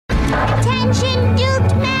Attention,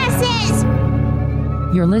 duped masses!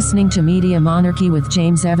 You're listening to Media Monarchy with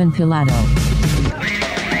James Evan Pilato.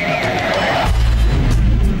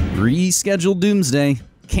 Rescheduled doomsday,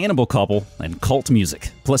 cannibal couple, and cult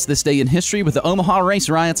music. Plus this day in history with the Omaha race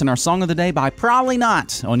riots and our song of the day by Probably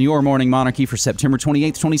Not on your Morning Monarchy for September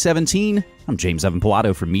 28th, 2017. I'm James Evan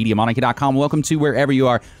Pilato from MediaMonarchy.com. Welcome to wherever you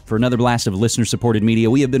are for another blast of listener-supported media.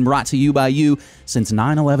 We have been brought to you by you since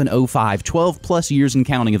 9/11/05, 12 plus years and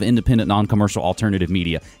counting of independent, non-commercial alternative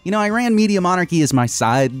media. You know, I ran Media Monarchy as my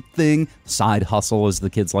side thing, side hustle as the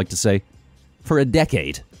kids like to say, for a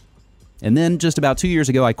decade. And then just about 2 years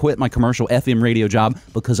ago, I quit my commercial FM radio job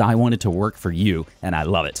because I wanted to work for you, and I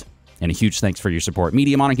love it. And a huge thanks for your support.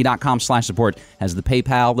 MediaMonarchy.com/support has the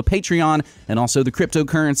PayPal, the Patreon, and also the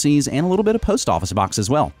cryptocurrencies, and a little bit of post office box as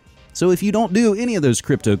well. So if you don't do any of those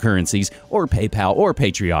cryptocurrencies, or PayPal, or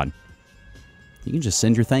Patreon, you can just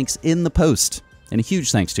send your thanks in the post. And a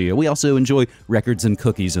huge thanks to you. We also enjoy records and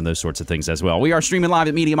cookies and those sorts of things as well. We are streaming live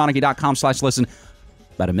at MediaMonarchy.com/listen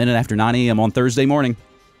about a minute after 9 a.m. on Thursday morning.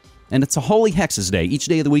 And it's a Holy Hexes Day. Each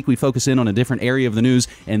day of the week, we focus in on a different area of the news,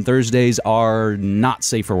 and Thursdays are not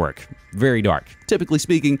safe for work. Very dark. Typically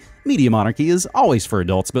speaking, Media Monarchy is always for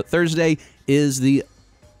adults, but Thursday is the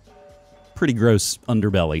pretty gross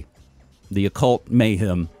underbelly. The occult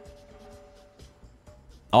mayhem.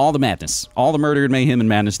 All the madness. All the murder and mayhem and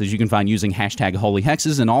madness that you can find using hashtag Holy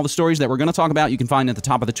Hexes, and all the stories that we're going to talk about you can find at the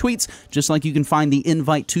top of the tweets, just like you can find the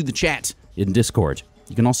invite to the chat in Discord.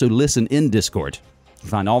 You can also listen in Discord. You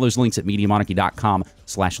can find all those links at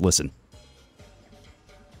MediaMonarchy.com/listen.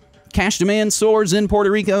 Cash demand soars in Puerto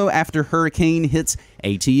Rico after hurricane hits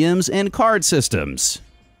ATMs and card systems.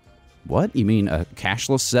 What? You mean a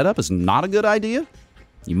cashless setup is not a good idea?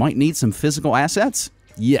 You might need some physical assets?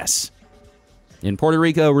 Yes. In Puerto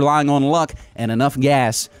Rico, relying on luck and enough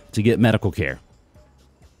gas to get medical care.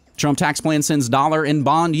 Trump tax plan sends dollar and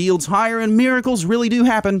bond yields higher, and miracles really do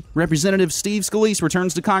happen. Representative Steve Scalise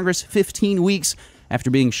returns to Congress 15 weeks after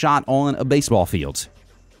being shot on a baseball field.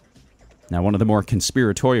 Now, one of the more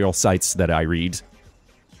conspiratorial sites that I read,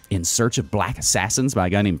 In Search of Black Assassins by a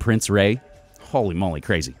guy named Prince Ray. Holy moly,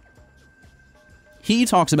 crazy. He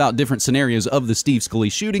talks about different scenarios of the Steve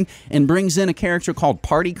Scalise shooting and brings in a character called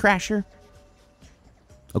Party Crasher,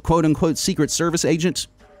 a quote-unquote Secret Service agent.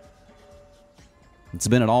 It's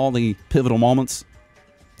been at all the pivotal moments.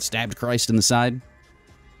 Stabbed Christ in the side.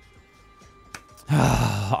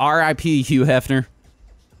 R.I.P. Hugh Hefner.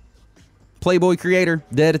 Playboy creator,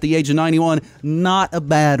 dead at the age of 91. Not a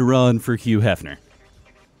bad run for Hugh Hefner.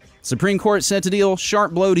 Supreme Court set to deal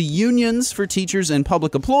sharp blow to unions for teachers and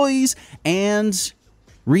public employees. And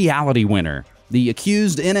reality winner. The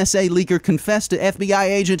accused NSA leaker confessed to FBI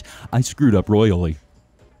agent, "I screwed up royally."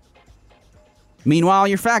 Meanwhile,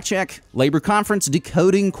 your fact check. Labour conference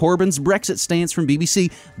decoding Corbyn's Brexit stance from BBC.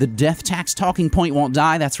 The death tax talking point won't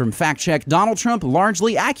die. That's from fact check. Donald Trump,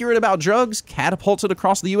 largely accurate about drugs, catapulted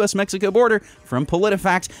across the U.S.-Mexico border from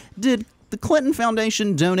PolitiFact. Did the Clinton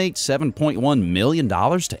Foundation donate $7.1 million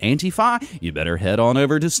to Antifa? You better head on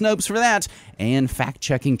over to Snopes for that. And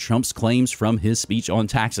fact-checking Trump's claims from his speech on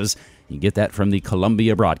taxes. You get that from the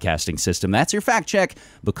Columbia Broadcasting System. That's your fact check,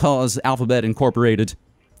 because Alphabet Incorporated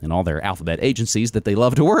and all their alphabet agencies that they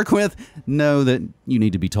love to work with know that you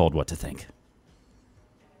need to be told what to think.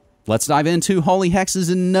 Let's dive into Holy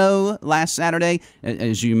Hexes. And no, last Saturday,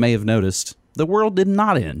 as you may have noticed, the world did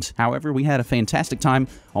not end. However, we had a fantastic time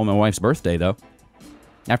on my wife's birthday, though.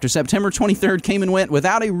 After September 23rd came and went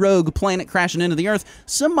without a rogue planet crashing into the Earth,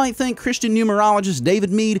 some might think Christian numerologist David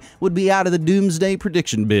Meade would be out of the doomsday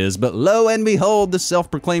prediction biz. But lo and behold, the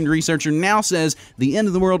self-proclaimed researcher now says the end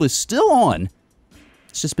of the world is still on.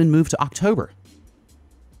 It's just been moved to October.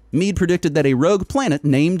 Meade predicted that a rogue planet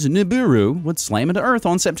named Nibiru would slam into Earth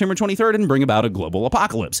on September 23rd and bring about a global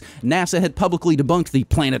apocalypse. NASA had publicly debunked the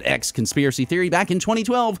Planet X conspiracy theory back in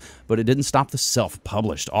 2012, but it didn't stop the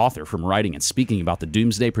self-published author from writing and speaking about the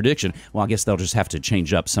doomsday prediction. Well, I guess they'll just have to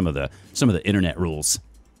change up some of the internet rules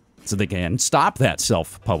so they can stop that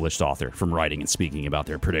self-published author from writing and speaking about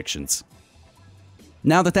their predictions.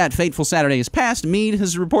 Now that fateful Saturday has passed, Meade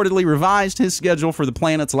has reportedly revised his schedule for the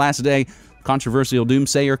planet's last day. Controversial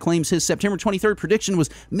doomsayer claims his September 23rd prediction was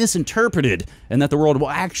misinterpreted and that the world will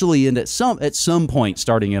actually end at some point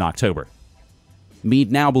starting in October.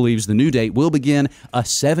 Meade now believes the new date will begin a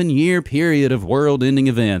 7-year period of world-ending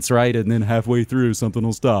events, right? And then halfway through, something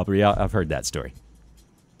will stop. Yeah, I've heard that story.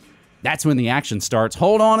 That's when the action starts.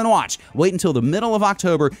 Hold on and watch. Wait until the middle of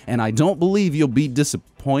October, and I don't believe you'll be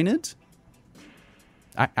disappointed.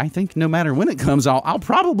 I think no matter when it comes, I'll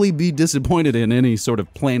probably be disappointed in any sort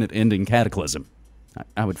of planet-ending cataclysm.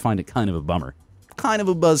 I would find it kind of a bummer. Kind of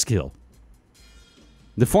a buzzkill.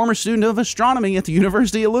 The former student of astronomy at the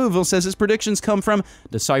University of Louisville says his predictions come from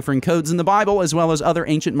deciphering codes in the Bible as well as other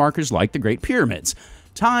ancient markers like the Great Pyramids.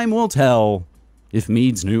 Time will tell if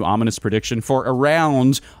Meade's new ominous prediction for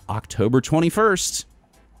around October 21st,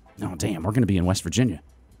 oh damn, we're going to be in West Virginia,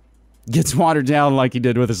 gets watered down like he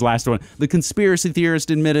did with his last one. The conspiracy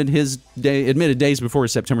theorist admitted days before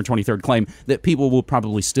his September 23rd claim that people will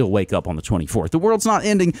probably still wake up on the 24th. The world's not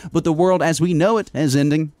ending, but the world as we know it is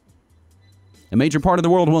ending. A major part of the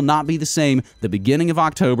world will not be the same. The beginning of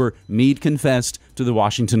October, Meade confessed to the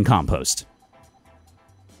Washington Compost.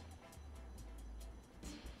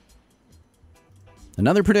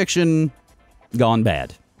 Another prediction gone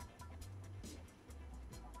bad.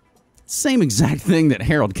 Same exact thing that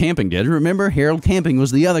Harold Camping did. Remember, Harold Camping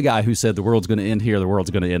was the other guy who said the world's going to end here, the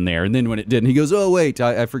world's going to end there. And then when it didn't, he goes, oh, wait,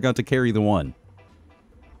 I forgot to carry the one.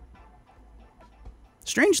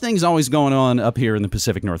 Strange things always going on up here in the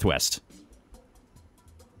Pacific Northwest.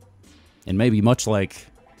 And maybe much like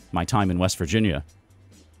my time in West Virginia,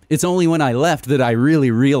 it's only when I left that I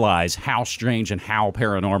really realized how strange and how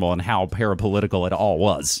paranormal and how parapolitical it all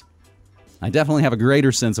was. I definitely have a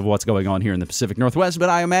greater sense of what's going on here in the Pacific Northwest, but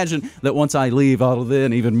I imagine that once I leave, I'll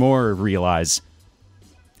then even more realize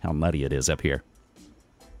how nutty it is up here.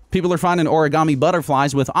 People are finding origami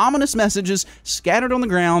butterflies with ominous messages scattered on the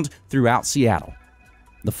ground throughout Seattle.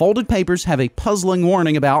 The folded papers have a puzzling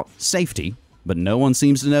warning about safety, but no one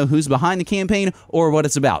seems to know who's behind the campaign or what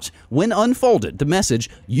it's about. When unfolded, the message,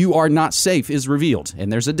 "You are not safe," is revealed,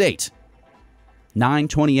 and there's a date.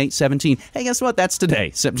 9/28/17. Hey, guess what? That's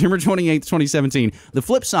today, September 28th, 2017. The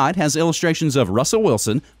flip side has illustrations of Russell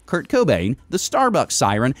Wilson, Kurt Cobain, the Starbucks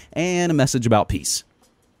siren, and a message about peace.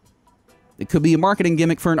 It could be a marketing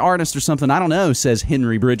gimmick for an artist or something, I don't know, says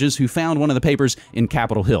Henry Bridges, who found one of the papers in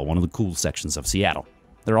Capitol Hill, one of the cool sections of Seattle.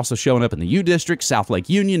 They're also showing up in the U District, South Lake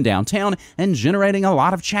Union, downtown, and generating a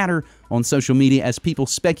lot of chatter on social media as people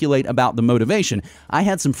speculate about the motivation. I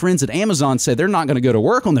had some friends at Amazon say they're not going to go to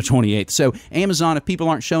work on the 28th, so Amazon, if people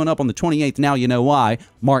aren't showing up on the 28th, now you know why.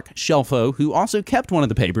 Mark Shelfo, who also kept one of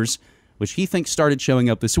the papers, which he thinks started showing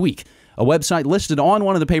up this week. A website listed on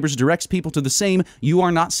one of the papers directs people to the same "You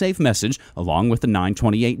are not safe" message, along with the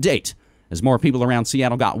 9/28 date. As more people around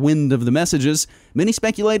Seattle got wind of the messages, many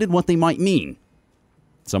speculated what they might mean.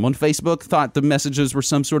 Some on Facebook thought the messages were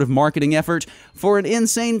some sort of marketing effort for an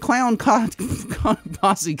insane clown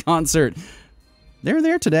posse concert. They're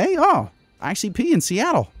there today? Oh, ICP in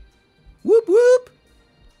Seattle. Whoop, whoop.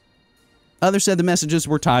 Others said the messages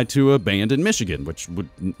were tied to a band in Michigan, which would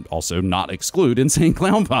also not exclude Insane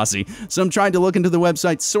Clown Posse. Some tried to look into the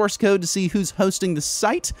website's source code to see who's hosting the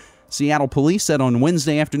site. Seattle police said on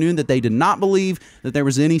Wednesday afternoon that they did not believe that there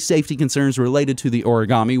was any safety concerns related to the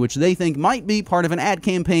origami, which they think might be part of an ad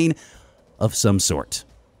campaign of some sort.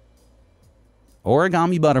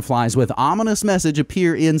 Origami butterflies with ominous message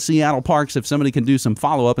appear in Seattle parks. If somebody can do some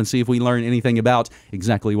follow-up and see if we learn anything about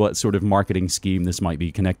exactly what sort of marketing scheme this might be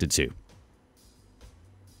connected to.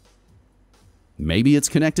 Maybe it's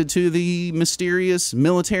connected to the mysterious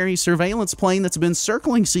military surveillance plane that's been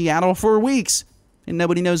circling Seattle for weeks. And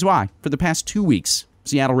nobody knows why. For the past 2 weeks,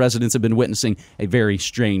 Seattle residents have been witnessing a very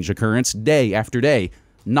strange occurrence day after day.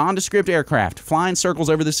 Nondescript aircraft flying circles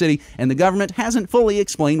over the city, and the government hasn't fully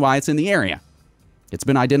explained why it's in the area. It's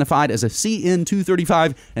been identified as a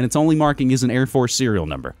CN-235, and its only marking is an Air Force serial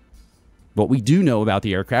number. What we do know about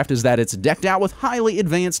the aircraft is that it's decked out with highly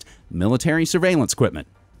advanced military surveillance equipment.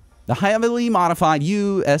 The heavily modified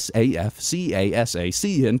USAF CASA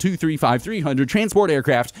CN-235-300 transport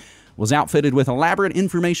aircraft was outfitted with elaborate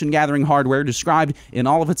information-gathering hardware described in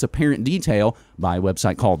all of its apparent detail by a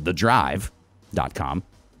website called thedrive.com.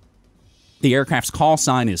 The aircraft's call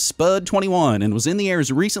sign is Spud-21 and was in the air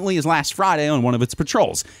as recently as last Friday on one of its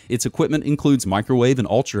patrols. Its equipment includes microwave and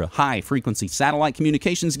ultra-high-frequency satellite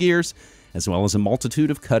communications gears, as well as a multitude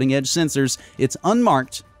of cutting-edge sensors. It's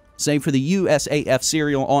unmarked, save for the USAF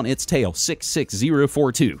serial on its tail,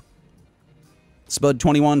 66042.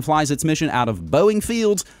 Spud-21 flies its mission out of Boeing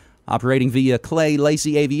Field, operating via Clay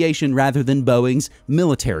Lacy Aviation rather than Boeing's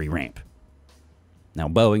military ramp. Now,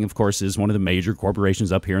 Boeing, of course, is one of the major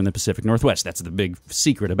corporations up here in the Pacific Northwest. That's the big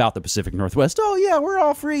secret about the Pacific Northwest. Oh, yeah, we're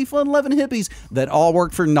all free, fun-loving hippies that all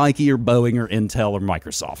work for Nike or Boeing or Intel or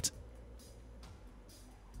Microsoft.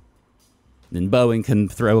 Then Boeing can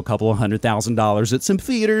throw a couple of $100,000 at some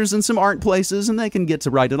theaters and some art places, and they can get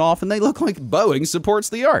to write it off, and they look like Boeing supports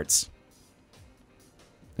the arts.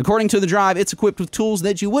 According to the Drive, it's equipped with tools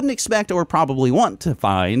that you wouldn't expect or probably want to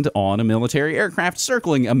find on a military aircraft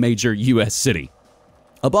circling a major U.S. city.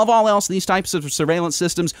 Above all else, these types of surveillance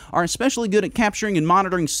systems are especially good at capturing and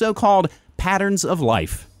monitoring so-called patterns of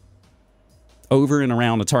life. over and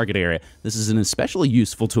around a target area. This is an especially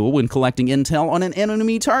useful tool when collecting intel on an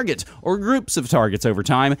enemy target or groups of targets over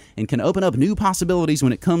time, and can open up new possibilities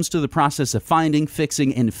when it comes to the process of finding,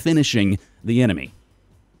 fixing, and finishing the enemy.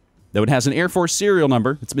 Though it has an Air Force serial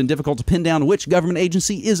number, it's been difficult to pin down which government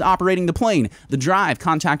agency is operating the plane. The Drive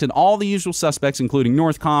contacted all the usual suspects, including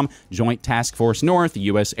NORTHCOM, Joint Task Force North,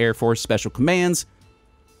 U.S. Air Force Special Commands,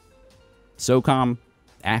 SOCOM,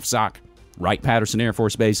 AFSOC, Wright-Patterson Air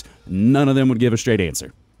Force Base. None of them would give a straight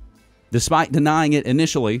answer. Despite denying it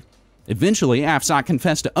initially, eventually AFSOC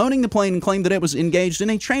confessed to owning the plane and claimed that it was engaged in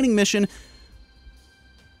a training mission,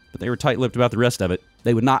 but they were tight-lipped about the rest of it.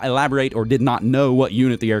 They would not elaborate or did not know what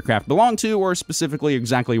unit the aircraft belonged to, or specifically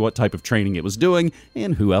exactly what type of training it was doing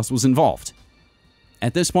and who else was involved.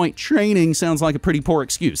 At this point, training sounds like a pretty poor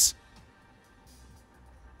excuse.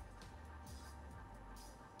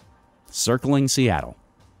 Circling Seattle.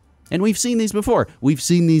 And we've seen these before. We've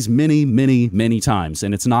seen these many, many, many times,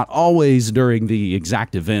 and it's not always during the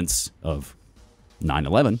exact events of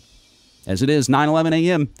 9/11. As it is 9:11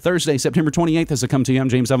 a.m., Thursday, September 28th, as I come to you, I'm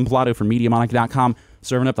James Evan Pilato from MediaMonarchy.com,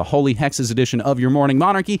 serving up the Holy Hexes edition of your Morning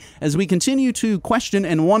Monarchy as we continue to question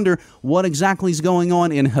and wonder what exactly is going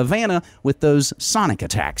on in Havana with those sonic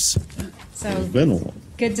attacks. So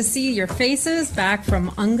good to see your faces back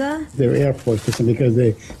from UNGA. Their Air Force system because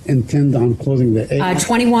they intend on closing the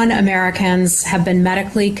 21 Americans have been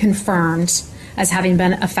medically confirmed as having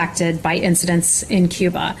been affected by incidents in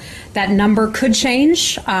Cuba. That number could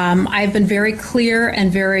change. I've been very clear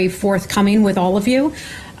and very forthcoming with all of you.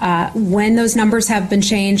 When those numbers have been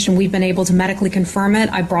changed and we've been able to medically confirm it,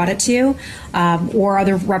 I brought it to you, or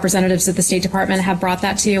other representatives of the State Department have brought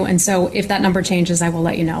that to you. And so if that number changes, I will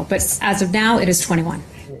let you know. But as of now, it is 21.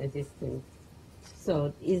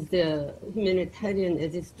 So is the humanitarian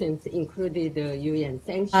assistance included the UN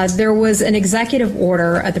sanctions? There was an executive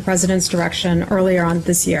order at the president's direction earlier on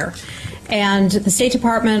this year. And the State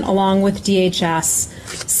Department, along with DHS,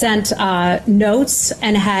 sent notes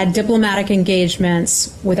and had diplomatic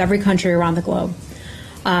engagements with every country around the globe.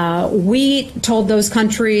 We told those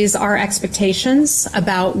countries our expectations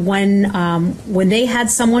about when they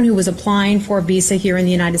had someone who was applying for a visa here in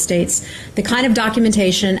the United States, the kind of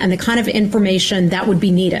documentation and the kind of information that would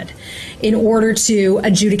be needed in order to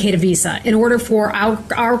adjudicate a visa, in order for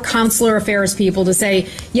our consular affairs people to say,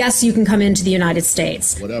 yes, you can come into the United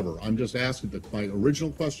States. Whatever. I'm just asking, my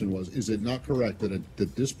original question was, is it not correct that the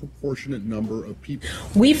disproportionate number of people...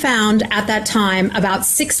 We found at that time about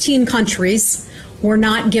 16 countries were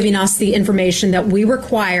not giving us the information that we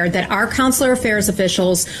required that our consular affairs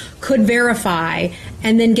officials could verify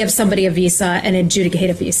and then give somebody a visa and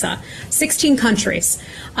adjudicate a visa. 16 countries.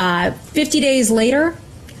 50 days later,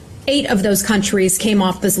 8 of those countries came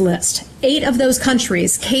off this list. 8 of those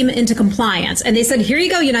countries came into compliance, and they said, here you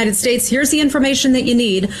go, United States, here's the information that you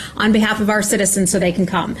need on behalf of our citizens so they can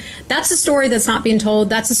come. That's a story that's not being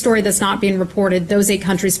told. That's a story that's not being reported. Those 8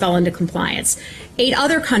 countries fell into compliance. 8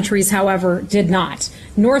 other countries, however, did not.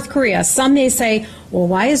 North Korea, some may say, well,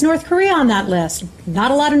 why is North Korea on that list?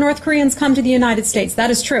 Not a lot of North Koreans come to the United States.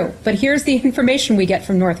 That is true. But here's the information we get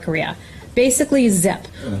from North Korea. Basically, zip.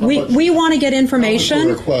 We want to get information. How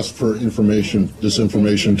much the request for information,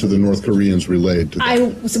 disinformation to the North Koreans relayed to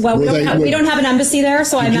them? We don't have an embassy there,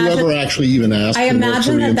 so I imagine. Did you ever actually even ask? I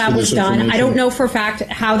imagine that was done. I don't know for a fact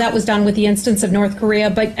how that was done with the instance of North Korea,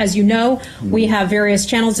 but as you know, we have various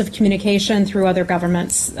channels of communication through other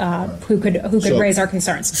governments who could raise our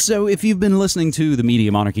concerns. So if you've been listening to the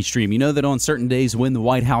Media Monarchy stream, you know that on certain days when the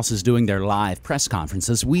White House is doing their live press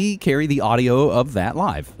conferences, we carry the audio of that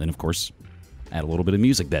live. And of course, add a little bit of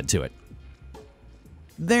music bed to it.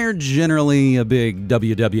 They're generally a big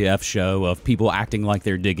WWF show of people acting like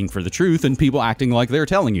they're digging for the truth and people acting like they're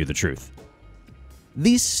telling you the truth.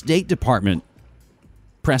 These State Department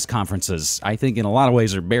press conferences, I think in a lot of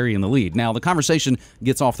ways, are burying the lead. Now, the conversation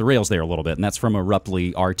gets off the rails there a little bit, and that's from a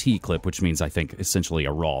Rupley RT clip, which means, I think, essentially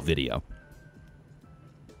a raw video.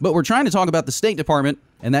 But we're trying to talk about the State Department,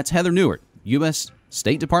 and that's Heather Nauert, U.S.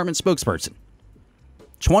 State Department spokesperson.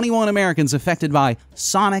 21 Americans affected by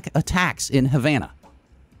sonic attacks in Havana.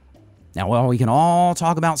 Now, while we can all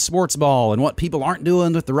talk about sports ball and what people aren't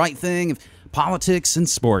doing with the right thing, politics and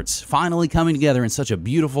sports finally coming together in such a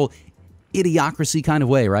beautiful idiocracy kind of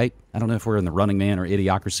way, right? I don't know if we're in the Running Man or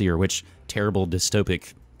Idiocracy or which terrible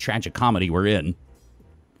dystopic tragic comedy we're in.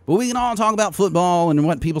 But we can all talk about football and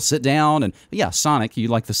what people sit down. And yeah, Sonic, you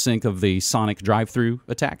like the sync of the Sonic drive-through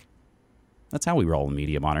attack? That's how we roll in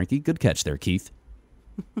Media Monarchy. Good catch there, Keith.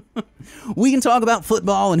 We can talk about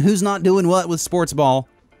football and who's not doing what with sports ball.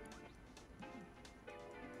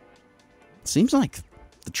 Seems like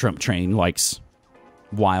the Trump train likes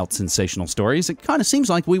wild, sensational stories, it kind of seems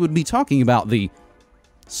like we would be talking about the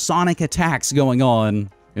sonic attacks going on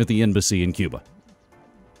at the embassy in Cuba.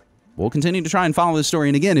 We'll continue to try and follow this story,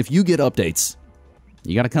 and again, if you get updates,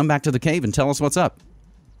 you got to come back to the cave and tell us what's up.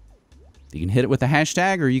 You can hit it with the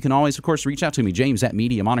hashtag, or you can always, of course, reach out to me,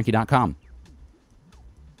 james@MediaMonarchy.com.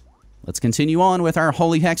 Let's continue on with our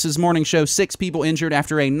Holy Hexes morning show. 6 people injured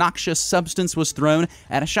after a noxious substance was thrown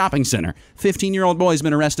at a shopping center. 15-year-old boy has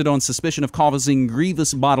been arrested on suspicion of causing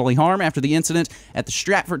grievous bodily harm after the incident at the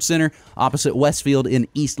Stratford Center opposite Westfield in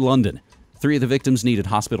East London. 3 of the victims needed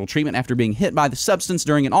hospital treatment after being hit by the substance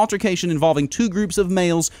during an altercation involving 2 groups of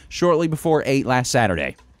males shortly before 8 last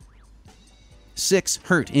Saturday. 6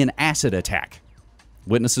 hurt in acid attack.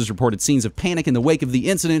 Witnesses reported scenes of panic in the wake of the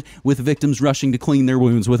incident, with victims rushing to clean their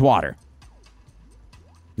wounds with water.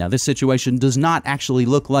 Now, this situation does not actually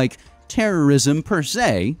look like terrorism per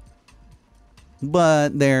se,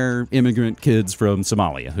 but they're immigrant kids from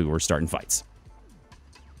Somalia who are starting fights.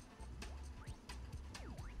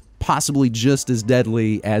 Possibly just as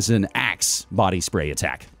deadly as an Axe body spray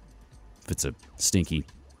attack, if it's a stinky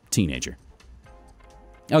teenager.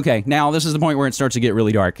 Okay, now this is the point where it starts to get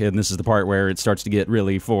really dark, and this is the part where it starts to get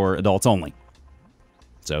really for adults only.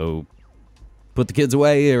 So, put the kids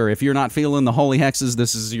away, or if you're not feeling the holy hexes,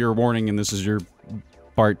 this is your warning, and this is your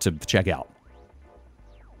part to check out.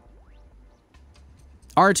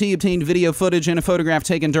 RT obtained video footage and a photograph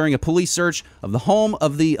taken during a police search of the home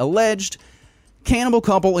of the alleged cannibal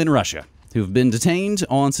couple in Russia, who have been detained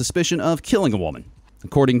on suspicion of killing a woman.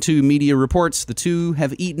 According to media reports, the two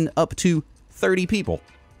have eaten up to 30 people.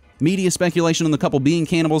 Media speculation on the couple being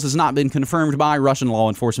cannibals has not been confirmed by Russian law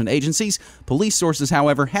enforcement agencies. Police sources,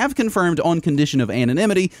 however, have confirmed on condition of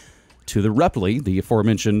anonymity to the Reply, the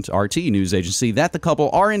aforementioned RT news agency, that the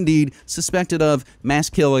couple are indeed suspected of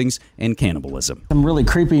mass killings and cannibalism. Some really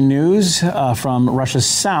creepy news from Russia's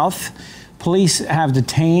south. Police have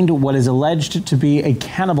detained what is alleged to be a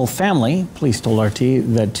cannibal family. Police told RT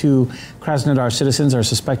that 2 Krasnodar citizens are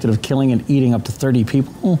suspected of killing and eating up to 30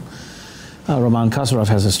 people. Roman Kasarov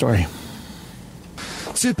has a story.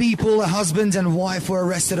 2 people, a husband and wife, were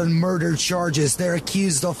arrested on murder charges. They're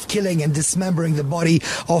accused of killing and dismembering the body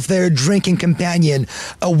of their drinking companion,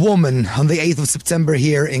 a woman, on the 8th of September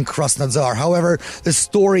here in Krasnodar. However, the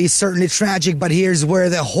story is certainly tragic, but here's where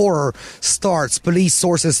the horror starts. Police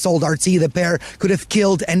sources told RT the pair could have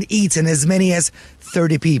killed and eaten as many as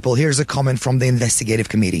 30 people. Here's a comment from the investigative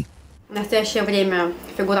committee. These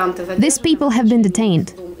people have been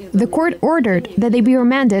detained. The court ordered that they be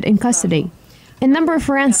remanded in custody. A number of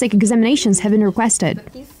forensic examinations have been requested.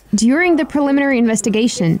 During the preliminary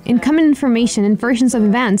investigation, incoming information and versions of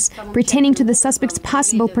events pertaining to the suspect's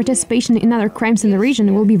possible participation in other crimes in the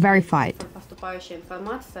region will be verified.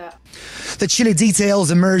 The chilly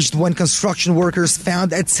details emerged when construction workers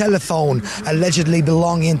found a telephone allegedly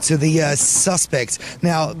belonging to the suspect.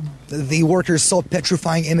 Now, the workers saw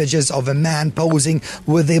petrifying images of a man posing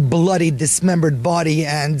with a bloody, dismembered body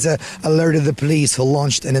and alerted the police, who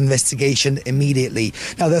launched an investigation immediately.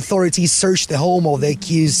 Now, the authorities searched the home of the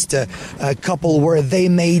accused couple, where they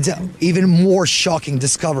made even more shocking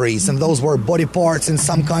discoveries, and those were body parts in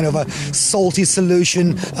some kind of a salty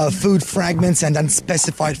solution, food fragments, and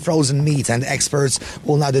unspecified frozen meat. And experts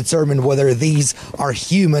will now determine whether these are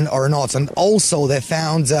human or not. And also, they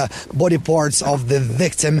found body parts of the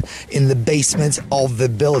victim in the basement of the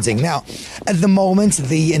building. Now, at the moment,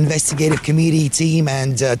 the investigative committee team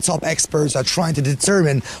and top experts are trying to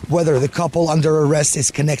determine whether the couple under arrest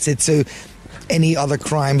is connected to any other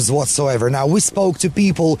crimes whatsoever. Now, we spoke to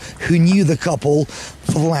people who knew the couple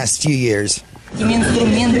for the last few years.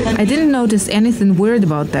 I didn't notice anything weird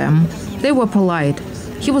about them. They were polite.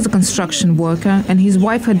 He was a construction worker and his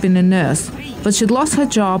wife had been a nurse, but she'd lost her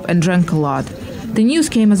job and drank a lot. The news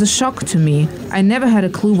came as a shock to me. I never had a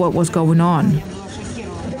clue what was going on.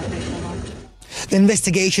 The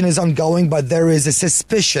investigation is ongoing, but there is a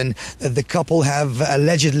suspicion that the couple have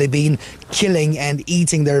allegedly been killing and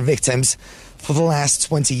eating their victims for the last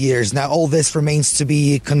 20 years. Now, all this remains to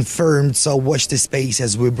be confirmed, so watch this space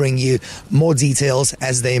as we bring you more details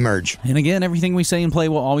as they emerge. And again, everything we say and play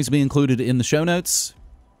will always be included in the show notes.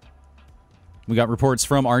 We got reports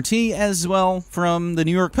from RT as well from the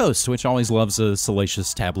New York Post, which always loves a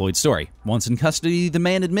salacious tabloid story. Once in custody, the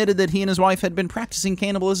man admitted that he and his wife had been practicing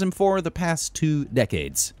cannibalism for the past 2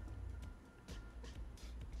 decades.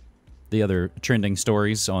 The other trending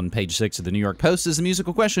stories on page 6 of the New York Post is the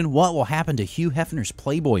musical question, what will happen to Hugh Hefner's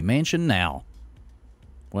Playboy Mansion now?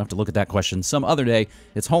 We'll have to look at that question some other day.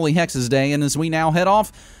 It's Holy Hexes Day, and as we now head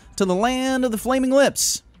off to the land of the Flaming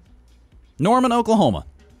Lips, Norman, Oklahoma.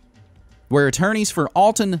 where attorneys for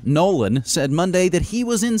Alton Nolan said Monday that he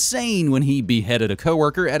was insane when he beheaded a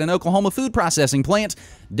coworker at an Oklahoma food processing plant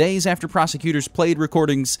days after prosecutors played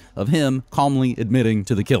recordings of him calmly admitting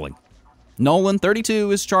to the killing. Nolan,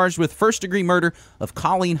 32, is charged with first-degree murder of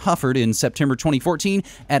Colleen Hufford in September 2014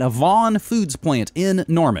 at a Vaughn Foods plant in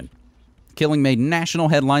Norman. Killing made national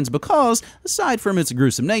headlines because, aside from its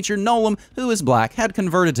gruesome nature, Nolan, who is black, had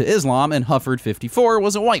converted to Islam, and Hufford, 54,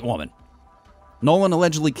 was a white woman. Nolan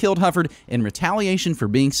allegedly killed Hufford in retaliation for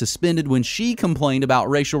being suspended when she complained about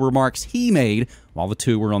racial remarks he made while the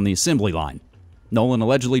two were on the assembly line. Nolan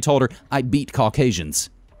allegedly told her, "I beat Caucasians."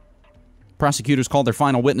 Prosecutors called their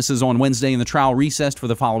final witnesses on Wednesday, and the trial recessed for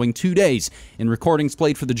the following 2 days. In recordings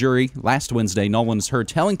played for the jury last Wednesday, Nolan is heard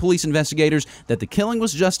telling police investigators that the killing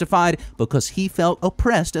was justified because he felt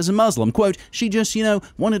oppressed as a Muslim. Quote, "She just,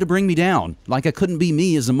 wanted to bring me down, like I couldn't be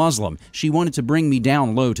me as a Muslim. She wanted to bring me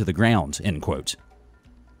down low to the ground," end quote.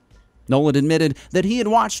 Nolan admitted that he had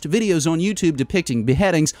watched videos on YouTube depicting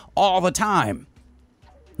beheadings all the time.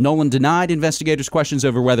 Nolan denied investigators' questions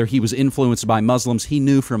over whether he was influenced by Muslims he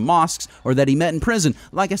knew from mosques or that he met in prison.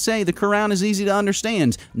 "Like I say, the Quran is easy to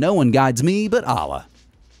understand. No one guides me but Allah."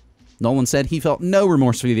 Nolan said he felt no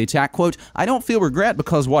remorse for the attack. Quote, "I don't feel regret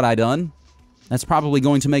because what I done. That's probably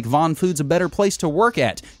going to make Vaughn Foods a better place to work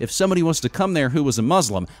at. If somebody was to come there who was a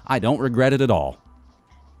Muslim, I don't regret it at all."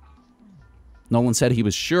 Nolan said he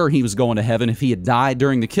was sure he was going to heaven if he had died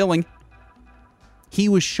during the killing. He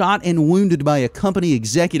was shot and wounded by a company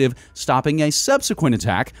executive, stopping a subsequent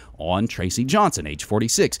attack on Tracy Johnson, age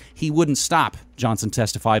 46. He wouldn't stop, Johnson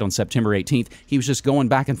testified on September 18th. He was just going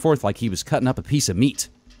back and forth like he was cutting up a piece of meat.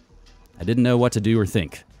 "I didn't know what to do or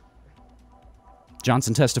think."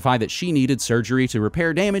 Johnson testified that she needed surgery to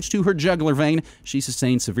repair damage to her jugular vein. She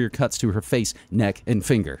sustained severe cuts to her face, neck, and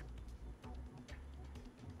finger.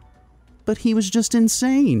 But he was just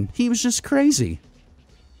insane. He was just crazy.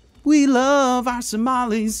 "We love our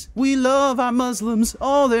Somalis. We love our Muslims.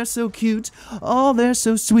 Oh, they're so cute. Oh, they're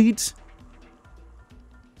so sweet."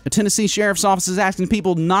 A Tennessee sheriff's office is asking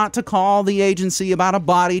people not to call the agency about a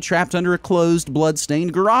body trapped under a closed,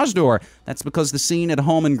 blood-stained garage door. That's because the scene at a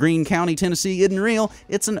home in Greene County, Tennessee isn't real.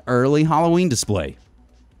 It's an early Halloween display.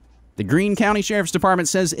 The Greene County Sheriff's Department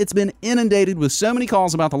says it's been inundated with so many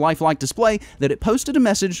calls about the lifelike display that it posted a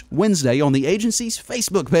message Wednesday on the agency's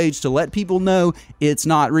Facebook page to let people know it's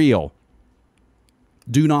not real.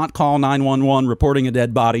 "Do not call 911 reporting a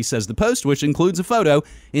dead body," says the post, which includes a photo.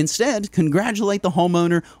 "Instead, congratulate the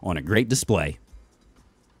homeowner on a great display."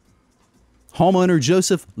 Homeowner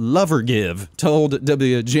Joseph Lovergive told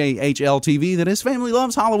WJHL-TV that his family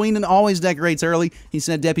loves Halloween and always decorates early. He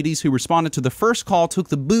said deputies who responded to the first call took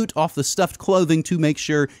the boot off the stuffed clothing to make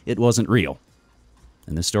sure it wasn't real.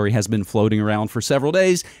 And this story has been floating around for several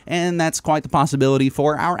days, and that's quite the possibility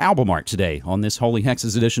for our album art today. On this Holy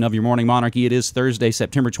Hexes edition of Your Morning Monarchy, it is Thursday,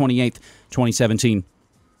 September 28th, 2017.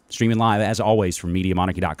 Streaming live, as always, from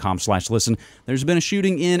MediaMonarchy.com/listen. There's been a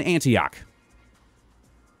shooting in Antioch.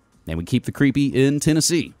 And we keep the creepy in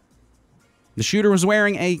Tennessee. The shooter was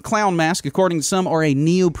wearing a clown mask, according to some, or a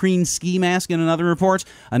neoprene ski mask in another report.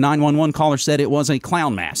 A 911 caller said it was a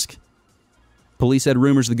clown mask. Police said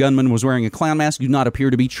rumors the gunman was wearing a clown mask do not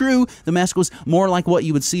appear to be true. The mask was more like what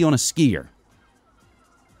you would see on a skier.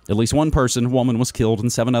 At least one woman, was killed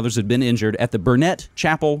and 7 others had been injured at the Burnett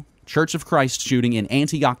Chapel Church of Christ shooting in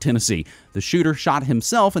Antioch, Tennessee. The shooter shot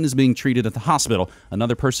himself and is being treated at the hospital.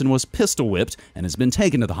 Another person was pistol whipped and has been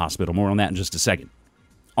taken to the hospital. More on that in just a second.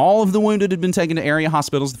 All of the wounded had been taken to area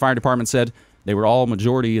hospitals. The fire department said they were all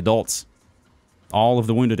majority adults. All of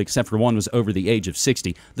the wounded except for one was over the age of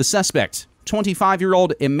 60. The suspect,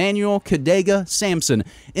 25-year-old Emmanuel Kadega Sampson,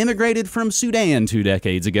 immigrated from Sudan 2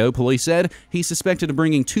 decades ago, police said. He's suspected of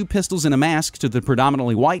bringing 2 pistols and a mask to the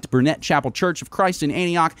predominantly white Burnett Chapel Church of Christ in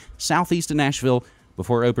Antioch, southeast of Nashville,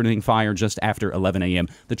 before opening fire just after 11 a.m.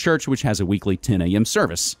 The church, which has a weekly 10 a.m.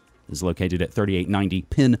 service, is located at 3890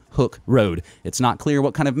 Pinhook Road. It's not clear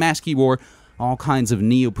what kind of mask he wore. All kinds of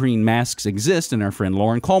neoprene masks exist, and our friend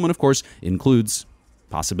Lauren Coleman, of course, includes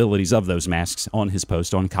possibilities of those masks on his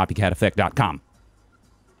post on copycateffect.com.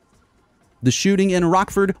 The shooting in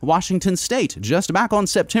Rockford, Washington State, just back on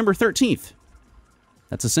September 13th.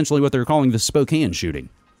 That's essentially what they're calling the Spokane shooting.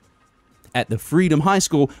 At the Freedom High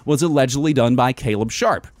School was allegedly done by Caleb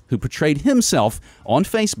Sharp, who portrayed himself on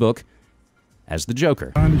Facebook as the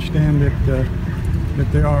Joker. I understand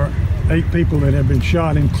that there are 8 people that have been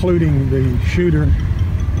shot, including the shooter.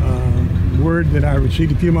 Word that I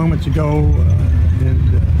received a few moments ago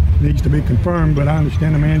and needs to be confirmed, but I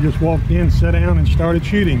understand the man just walked in, sat down, and started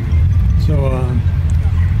shooting. So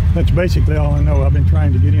That's basically all I know. I've been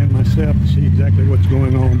trying to get in myself to see exactly what's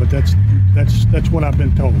going on, but that's what I've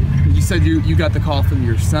been told. You said you got the call from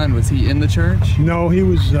your son. Was he in the church? No, he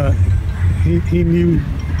was. He knew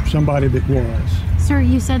somebody that was. Sir,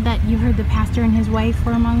 you said that you heard the pastor and his wife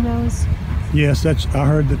were among those? Yes, I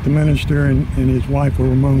heard that the minister and his wife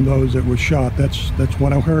were among those that were shot. That's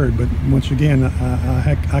what I heard. But once again,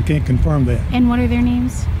 I can't confirm that. And what are their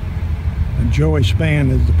names? Joey Spann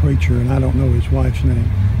is the preacher, and I don't know his wife's name.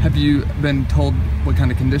 Have you been told what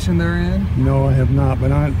kind of condition they're in? No, I have not.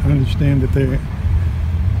 But I understand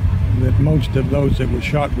that most of those that were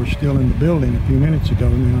shot were still in the building a few minutes ago.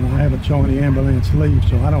 Now, I haven't saw any ambulance leave,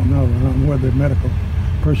 so I don't know. I don't know whether medical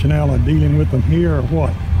personnel are dealing with them here or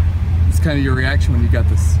what. It's kind of your reaction when you got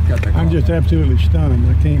that call. I'm just absolutely stunned.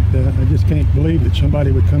 I just can't believe that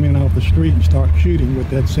somebody would come in off the street and start shooting, but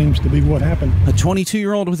that seems to be what happened. A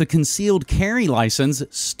 22-year-old with a concealed carry license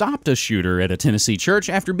stopped a shooter at a Tennessee church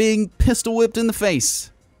after being pistol whipped in the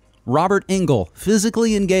face. Robert Engel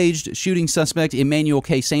physically engaged shooting suspect Emmanuel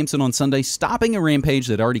K. Sampson on Sunday, stopping a rampage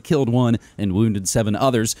that already killed one and wounded 7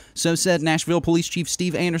 others. So said Nashville Police Chief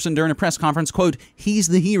Steve Anderson during a press conference, quote, "He's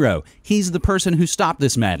the hero. He's the person who stopped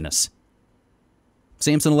this madness."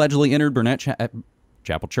 Sampson allegedly entered Burnett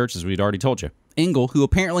Chapel Church, as we'd already told you. Engel, who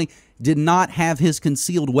apparently did not have his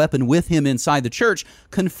concealed weapon with him inside the church,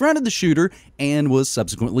 confronted the shooter and was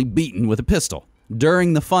subsequently beaten with a pistol.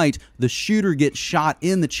 During the fight, the shooter gets shot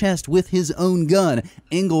in the chest with his own gun.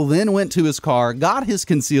 Engel then went to his car, got his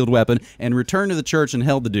concealed weapon, and returned to the church and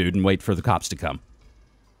held the dude and waited for the cops to come.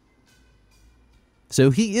 So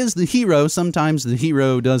he is the hero. Sometimes the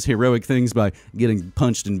hero does heroic things by getting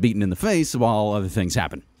punched and beaten in the face while other things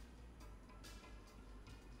happen.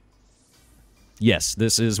 Yes,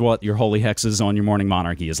 this is what your holy hexes on your morning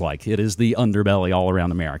monarchy is like. It is the underbelly all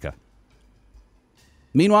around America.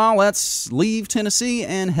 Meanwhile, let's leave Tennessee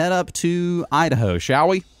and head up to Idaho, shall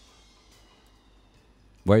we?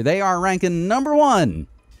 Where they are ranking number 1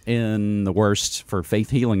 in the worst for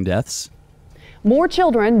faith healing deaths. More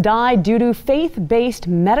children died due to faith-based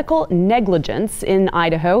medical negligence in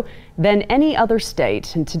Idaho than any other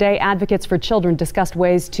state. And today, advocates for children discussed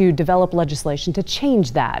ways to develop legislation to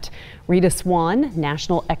change that. Rita Swan,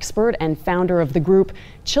 national expert and founder of the group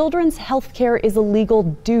Children's Healthcare is a Legal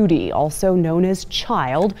Duty, also known as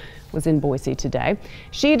CHILD, was in Boise today.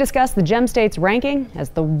 She discussed the Gem State's ranking as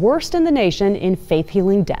the worst in the nation in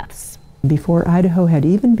faith-healing deaths. Before Idaho had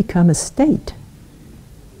even become a state,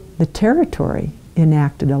 the territory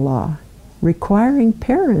enacted a law requiring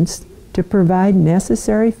parents to provide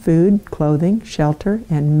necessary food, clothing, shelter,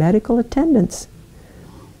 and medical attendance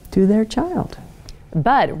to their child.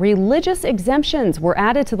 But religious exemptions were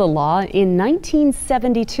added to the law in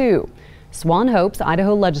 1972. Swan hopes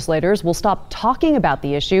Idaho legislators will stop talking about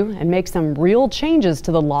the issue and make some real changes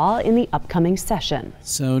to the law in the upcoming session.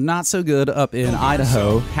 So not so good up in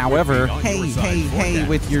Idaho. However, hey,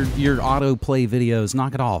 with your autoplay videos,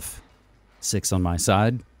 knock it off. 6 on my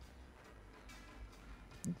side.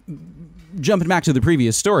 Jumping back to the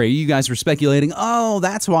previous story, you guys were speculating, oh,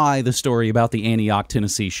 that's why the story about the Antioch,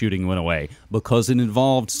 Tennessee shooting went away, because it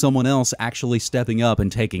involved someone else actually stepping up and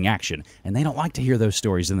taking action. And they don't like to hear those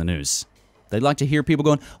stories in the news. They'd like to hear people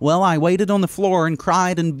going, well, I waited on the floor and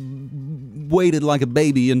cried and waited like a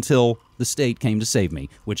baby until the state came to save me,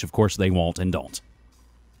 which of course they won't and don't.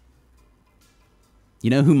 You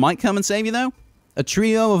know who might come and save you, though? A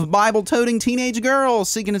trio of Bible-toting teenage girls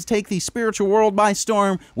seeking to take the spiritual world by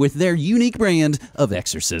storm with their unique brand of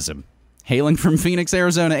exorcism. Hailing from Phoenix,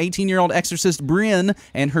 Arizona, 18-year-old exorcist Bryn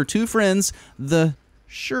and her 2 friends, the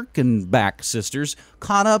Schirkenbach sisters,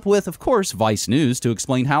 caught up with, of course, Vice News to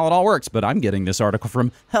explain how it all works, but I'm getting this article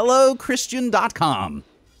from HelloChristian.com.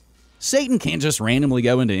 Satan can't just randomly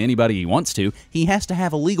go into anybody he wants to. He has to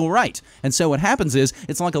have a legal right. And so what happens is,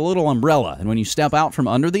 it's like a little umbrella, and when you step out from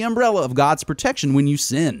under the umbrella of God's protection when you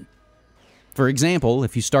sin. For example,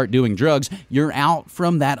 if you start doing drugs, you're out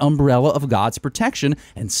from that umbrella of God's protection,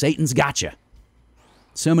 and Satan's got you.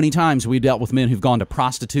 So many times we dealt with men who've gone to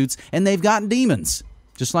prostitutes, and they've got demons.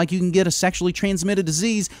 Just like you can get a sexually transmitted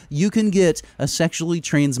disease, you can get a sexually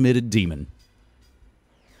transmitted demon.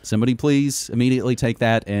 Somebody please immediately take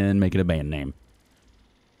that and make it a band name.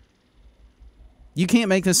 You can't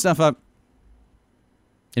make this stuff up.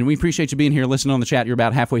 And we appreciate you being here listening on the chat. You're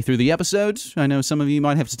about halfway through the episode. I know some of you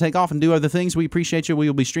might have to take off and do other things. We appreciate you. We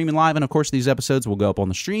will be streaming live. And, of course, these episodes will go up on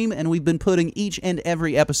the stream. And we've been putting each and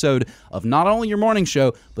every episode of not only your morning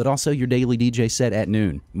show, but also your daily DJ set at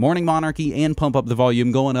noon. Morning Monarchy and Pump Up the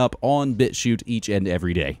Volume going up on BitChute each and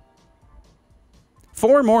every day.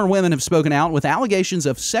 4 more women have spoken out with allegations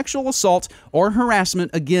of sexual assault or harassment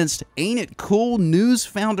against Ain't It Cool News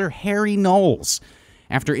founder Harry Knowles.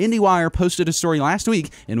 After IndieWire posted a story last week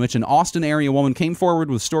in which an Austin area woman came forward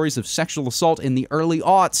with stories of sexual assault in the early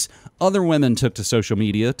aughts, other women took to social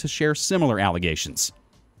media to share similar allegations.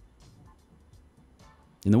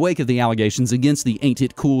 In the wake of the allegations against the Ain't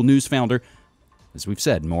It Cool News founder, as we've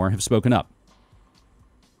said, more have spoken up.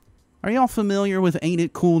 Are y'all familiar with Ain't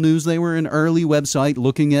It Cool News? They were an early website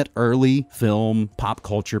looking at early film pop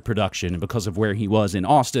culture production. And because of where he was in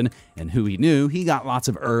Austin and who he knew, he got lots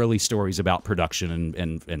of early stories about production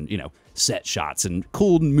and you know, set shots and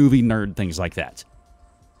cool movie nerd things like that.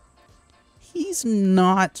 He's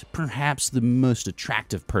not perhaps the most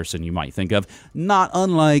attractive person you might think of, not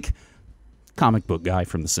unlike comic book guy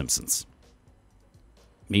from The Simpsons.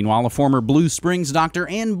 Meanwhile, a former Blue Springs doctor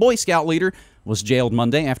and Boy Scout leader was jailed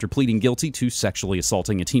Monday after pleading guilty to sexually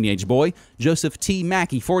assaulting a teenage boy. Joseph T.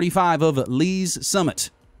 Mackey, 45, of Lee's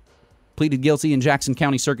Summit, pleaded guilty in Jackson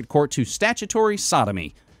County Circuit Court to statutory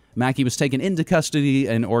sodomy. Mackey was taken into custody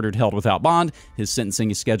and ordered held without bond. His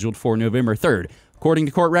sentencing is scheduled for November 3rd. According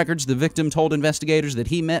to court records, the victim told investigators that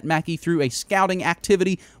he met Mackey through a scouting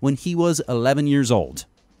activity when he was 11 years old.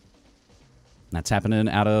 That's happening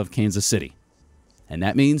out of Kansas City. And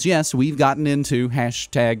that means, yes, we've gotten into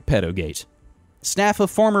hashtag pedogate. Staff of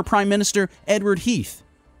former Prime Minister Edward Heath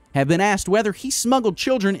have been asked whether he smuggled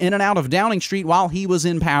children in and out of Downing Street while he was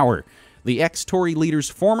in power. The ex-Tory leader's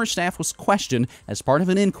former staff was questioned as part of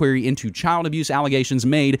an inquiry into child abuse allegations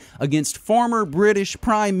made against former British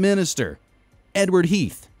Prime Minister Edward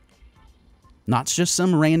Heath. Not just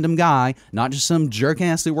some random guy, not just some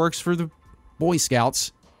jerk-ass that works for the Boy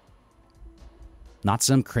Scouts, not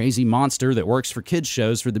some crazy monster that works for kids'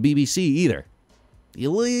 shows for the BBC either. You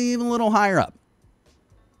leave a little higher up.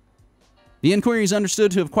 The inquiry is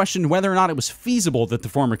understood to have questioned whether or not it was feasible that the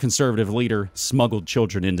former Conservative leader smuggled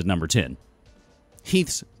children into Number 10.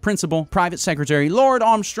 Heath's principal private secretary, Lord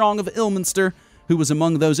Armstrong of Ilminster, who was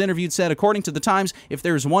among those interviewed, said, according to the Times, if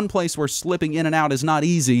there is one place where slipping in and out is not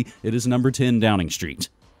easy, it is Number 10 Downing Street.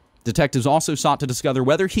 Detectives also sought to discover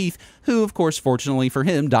whether Heath, who, of course, fortunately for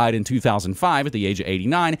him, died in 2005 at the age of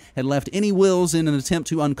 89, had left any wills in an attempt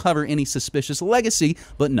to uncover any suspicious legacy,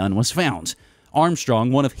 but none was found.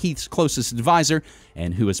 Armstrong, one of Heath's closest advisor,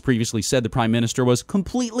 and who has previously said the Prime Minister was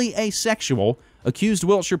completely asexual, accused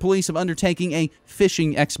Wiltshire police of undertaking a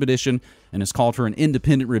fishing expedition and has called for an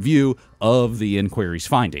independent review of the inquiry's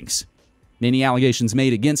findings. Many allegations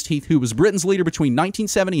made against Heath, who was Britain's leader between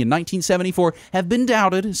 1970 and 1974, have been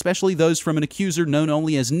doubted, especially those from an accuser known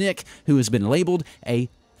only as Nick, who has been labeled a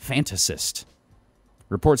fantasist.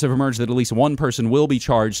 Reports have emerged that at least one person will be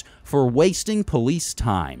charged for wasting police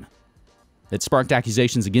time. It sparked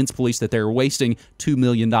accusations against police that they were wasting $2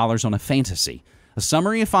 million on a fantasy. A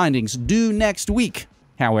summary of findings due next week,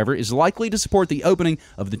 however, is likely to support the opening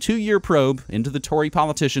of the 2-year probe into the Tory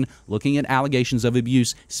politician looking at allegations of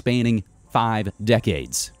abuse spanning 5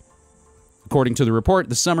 decades. According to the report,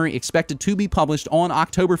 the summary, expected to be published on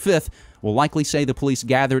October 5th, will likely say the police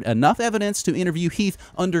gathered enough evidence to interview Heath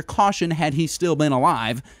under caution had he still been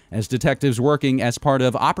alive, as detectives working as part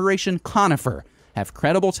of Operation Conifer have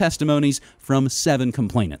credible testimonies from 7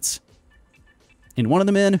 complainants. And one of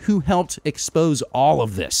the men who helped expose all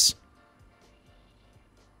of this,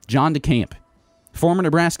 John DeCamp, former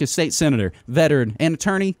Nebraska state senator, veteran, and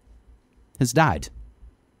attorney, has died.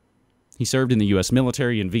 He served in the U.S.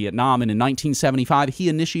 military in Vietnam, and in 1975, he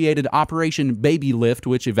initiated Operation Baby Lift,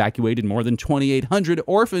 which evacuated more than 2,800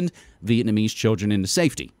 orphaned Vietnamese children into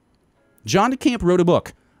safety. John DeCamp wrote a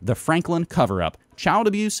book, The Franklin Cover-Up, Child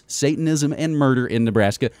Abuse, Satanism, and Murder in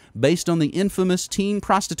Nebraska, based on the infamous teen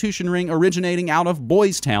prostitution ring originating out of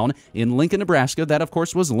Boys Town in Lincoln, Nebraska, that, of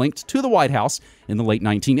course, was linked to the White House in the late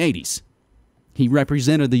 1980s. He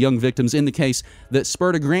represented the young victims in the case that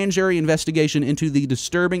spurred a grand jury investigation into the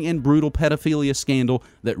disturbing and brutal pedophilia scandal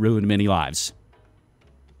that ruined many lives.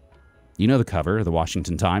 You know the cover of the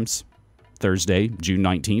Washington Times, Thursday, June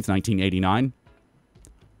 19th, 1989.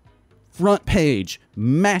 Front page,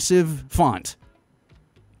 massive font.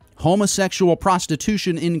 Homosexual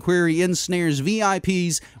prostitution inquiry ensnares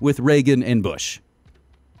VIPs with Reagan and Bush.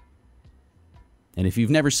 And if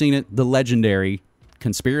you've never seen it, the legendary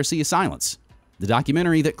Conspiracy of Silence, the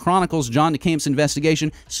documentary that chronicles John DeCamp's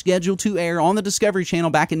investigation, scheduled to air on the Discovery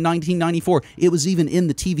Channel back in 1994. It was even in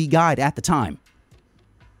the TV Guide at the time.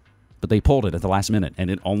 But they pulled it at the last minute,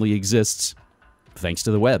 and it only exists thanks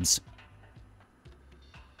to the webs.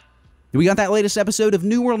 We got that latest episode of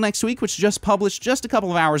New World Next Week, which just published just a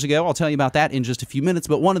couple of hours ago. I'll tell you about that in just a few minutes,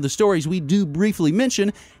 but one of the stories we do briefly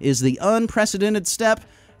mention is the unprecedented step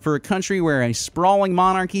for a country where a sprawling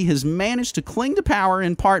monarchy has managed to cling to power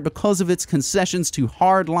in part because of its concessions to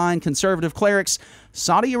hardline conservative clerics,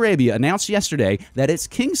 Saudi Arabia announced yesterday that its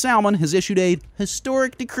King Salman has issued a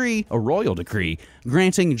historic decree, a royal decree,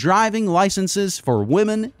 granting driving licenses for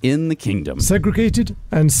women in the kingdom. Segregated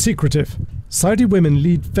and secretive, Saudi women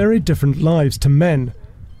lead very different lives to men.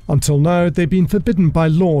 Until now, they've been forbidden by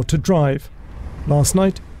law to drive. Last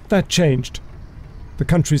night, that changed. The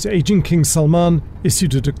country's aging King Salman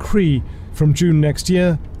issued a decree. From June next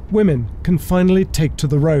year, women can finally take to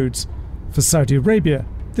the roads. For Saudi Arabia,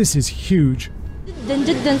 this is huge.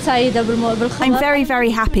 I'm very, very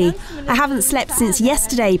happy. I haven't slept since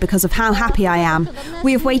yesterday because of how happy I am.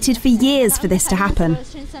 We have waited for years for this to happen.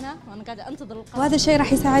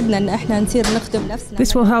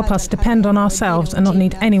 This will help us depend on ourselves and not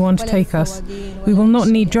need anyone to take us. We will not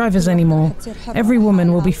need drivers anymore. Every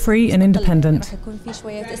woman will be free and independent.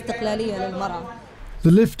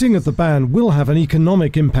 The lifting of the ban will have an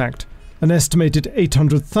economic impact. An estimated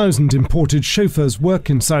 800,000 imported chauffeurs work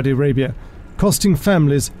in Saudi Arabia, costing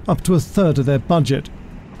families up to a third of their budget.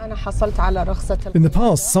 In the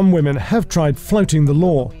past, some women have tried flouting the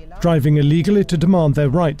law, driving illegally to demand their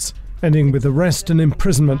rights, ending with arrest and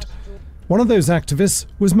imprisonment. One of those activists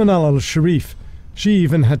was Manal al-Sharif. She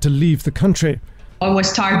even had to leave the country. I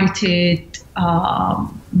was targeted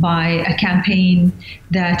by a campaign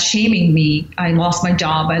that's shaming me. I lost my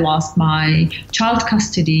job, I lost my child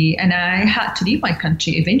custody, and I had to leave my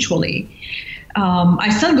country eventually. I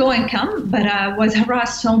still go and come, but I was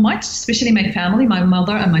harassed so much, especially my family, my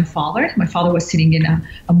mother and my father. My father was sitting in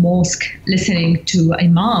a mosque listening to a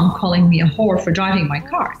imam calling me a whore for driving my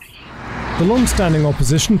car. The long-standing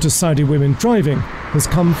opposition to Saudi women driving has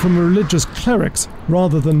come from religious clerics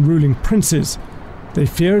rather than ruling princes. They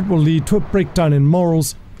fear it will lead to a breakdown in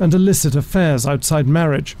morals and illicit affairs outside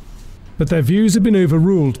marriage. But their views have been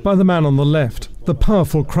overruled by the man on the left, the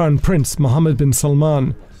powerful Crown Prince Mohammed bin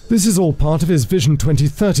Salman. This is all part of his Vision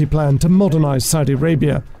 2030 plan to modernize Saudi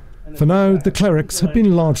Arabia. For now, the clerics have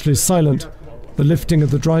been largely silent. The lifting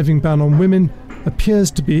of the driving ban on women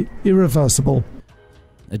appears to be irreversible.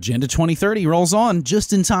 Agenda 2030 rolls on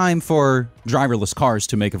just in time for driverless cars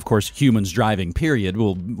to make, of course, humans driving, period,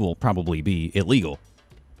 will probably be illegal.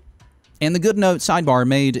 And the good note sidebar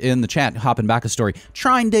made in the chat, hopping back a story,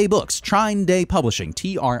 Trine Day Books, Trine Day Publishing,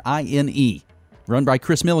 Trine, run by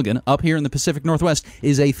Chris Milligan up here in the Pacific Northwest,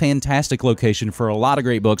 is a fantastic location for a lot of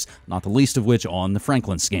great books, not the least of which on the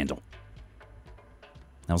Franklin scandal.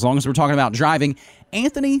 Now, as long as we're talking about driving,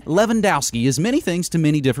 Anthony Lewandowski is many things to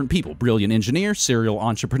many different people. Brilliant engineer, serial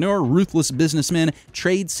entrepreneur, ruthless businessman,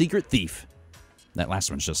 trade secret thief. That last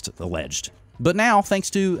one's just alleged. But now, thanks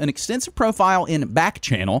to an extensive profile in Back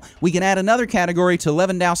Channel, we can add another category to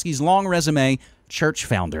Lewandowski's long resume, church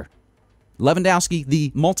founder. Lewandowski,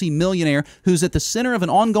 the multi-millionaire who's at the center of an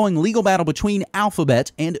ongoing legal battle between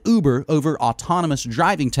Alphabet and Uber over autonomous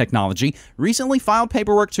driving technology, recently filed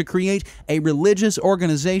paperwork to create a religious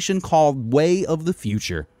organization called Way of the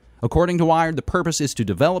Future. According to Wired, the purpose is to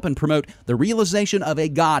develop and promote the realization of a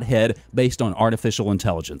godhead based on artificial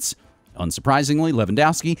intelligence. Unsurprisingly,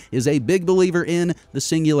 Lewandowski is a big believer in the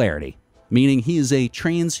singularity, meaning he is a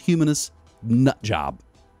transhumanist nutjob.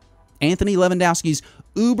 Anthony Lewandowski's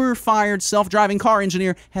Uber-fired self-driving car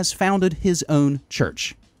engineer has founded his own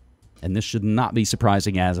church. And this should not be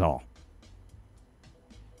surprising at all.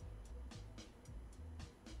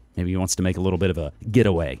 Maybe he wants to make a little bit of a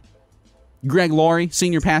getaway. Greg Laurie,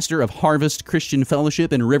 senior pastor of Harvest Christian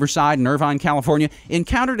Fellowship in Riverside and Irvine, California,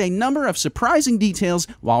 encountered a number of surprising details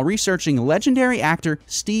while researching legendary actor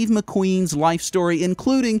Steve McQueen's life story,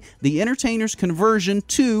 including the entertainer's conversion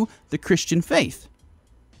to the Christian faith.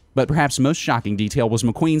 But perhaps most shocking detail was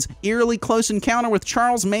McQueen's eerily close encounter with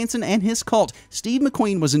Charles Manson and his cult. Steve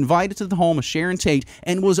McQueen was invited to the home of Sharon Tate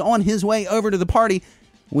and was on his way over to the party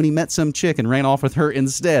when he met some chick and ran off with her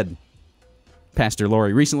instead. Pastor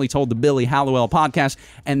Laurie recently told the Billy Hallowell podcast,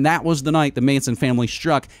 and that was the night the Manson family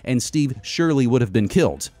struck and Steve surely would have been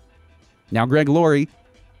killed. Now Greg Laurie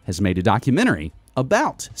has made a documentary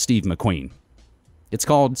about Steve McQueen. It's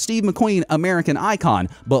called Steve McQueen, American Icon,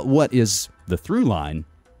 but what is the through line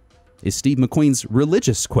is Steve McQueen's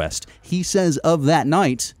religious quest. He says of that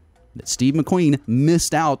night that Steve McQueen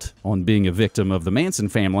missed out on being a victim of the Manson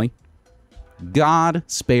family. God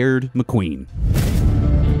spared McQueen.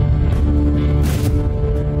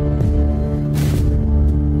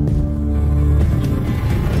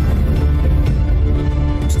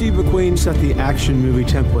 Steve McQueen set the action movie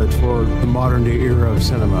template for the modern day era of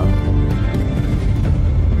cinema.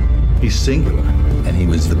 He's singular, and he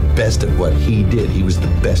was the best at what he did. He was the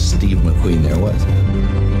best Steve McQueen there was.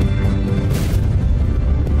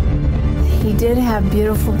 He did have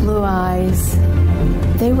beautiful blue eyes.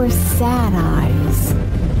 They were sad eyes.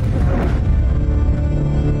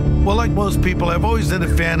 Well, like most people, I've always been a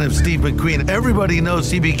fan of Steve McQueen. Everybody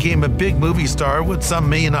knows he became a big movie star. What some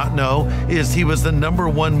may not know is he was the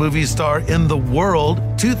 #1 movie star in the world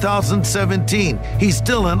 2017. He's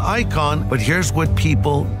still an icon, but here's what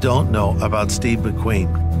people don't know about Steve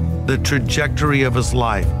McQueen: the trajectory of his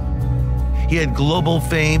life. He had global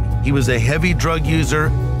fame. He was a heavy drug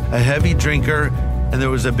user, a heavy drinker, and there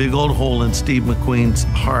was a big old hole in Steve McQueen's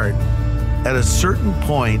heart. At a certain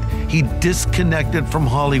point, he disconnected from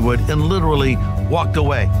Hollywood and literally walked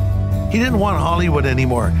away. He didn't want Hollywood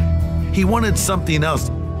anymore. He wanted something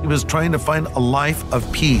else. He was trying to find a life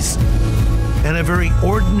of peace. And a very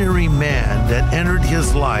ordinary man that entered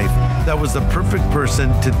his life that was the perfect person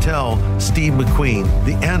to tell Steve McQueen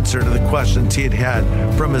the answer to the questions he had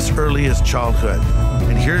had from his earliest childhood.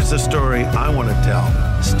 And here's the story I want to tell.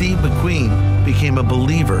 Steve McQueen became a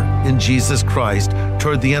believer in Jesus Christ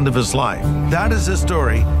toward the end of his life. That is a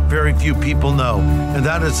story very few people know, and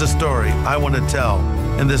that is the story I want to tell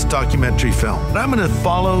in this documentary film. And I'm going to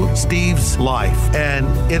follow Steve's life, and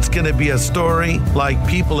it's going to be a story like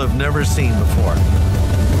people have never seen before.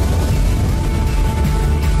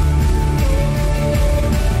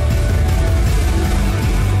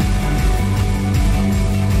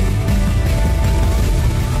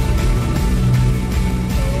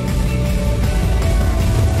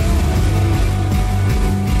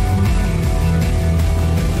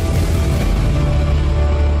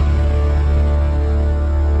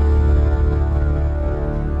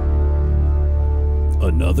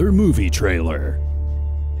 Another movie trailer.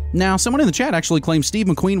 Now, someone in the chat actually claims Steve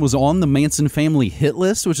McQueen was on the Manson family hit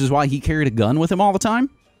list, which is why he carried a gun with him all the time.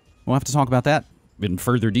 We'll have to talk about that in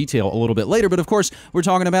further detail a little bit later, but of course, we're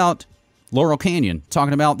talking about Laurel Canyon,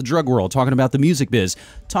 talking about the drug world, talking about the music biz,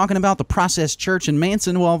 talking about the Process Church and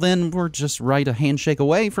Manson. Well, then we're just right a handshake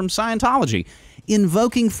away from Scientology.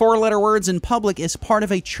 Invoking four-letter words in public is part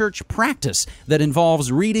of a church practice that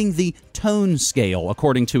involves reading the tone scale,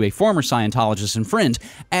 according to a former Scientologist and friend.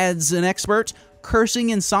 Adds an expert, cursing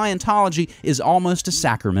in Scientology is almost a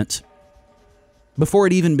sacrament. Before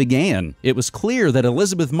it even began, it was clear that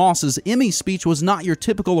Elizabeth Moss's Emmy speech was not your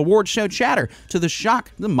typical award show chatter, to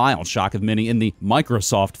the mild shock of many in the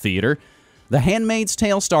Microsoft Theater. The Handmaid's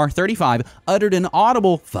Tale star 35 uttered an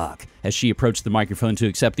audible fuck as she approached the microphone to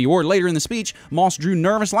accept the award. Later in the speech, Moss drew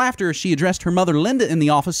nervous laughter as she addressed her mother Linda in the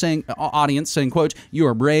audience, saying, quote, "You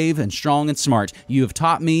are brave and strong and smart. You have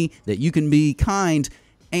taught me that you can be kind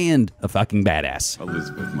and a fucking badass."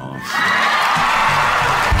 Elizabeth Moss.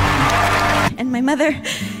 And my mother,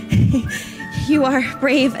 you are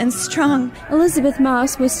brave and strong. Elizabeth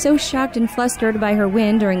Moss was so shocked and flustered by her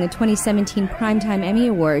win during the 2017 Primetime Emmy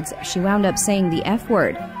Awards, she wound up saying the F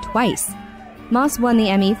word twice. Moss won the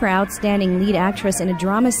Emmy for Outstanding Lead Actress in a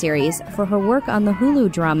Drama Series for her work on the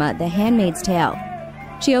Hulu drama The Handmaid's Tale.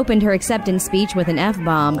 She opened her acceptance speech with an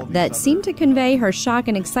F-bomb that seemed to convey her shock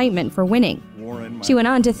and excitement for winning. She went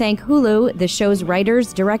on to thank Hulu, the show's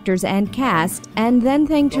writers, directors, and cast, and then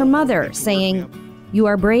thanked her mother, saying, "You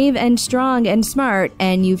are brave and strong and smart,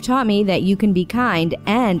 and you've taught me that you can be kind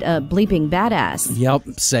and a bleeping badass." Yep,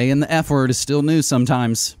 saying the F word is still news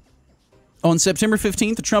sometimes. On September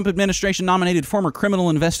 15th, the Trump administration nominated former criminal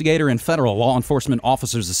investigator and Federal Law Enforcement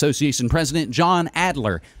Officers Association President John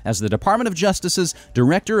Adler as the Department of Justice's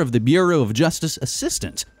Director of the Bureau of Justice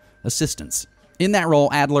Assistance. In that role,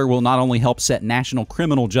 Adler will not only help set national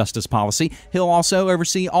criminal justice policy, he'll also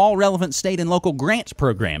oversee all relevant state and local grant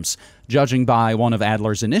programs. Judging by one of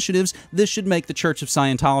Adler's initiatives, this should make the Church of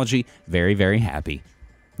Scientology very, very happy.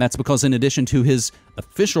 That's because in addition to his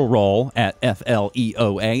official role at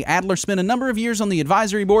FLEOA, Adler spent a number of years on the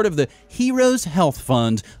advisory board of the Heroes Health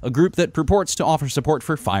Fund, a group that purports to offer support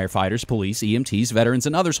for firefighters, police, EMTs, veterans,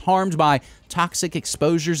 and others harmed by toxic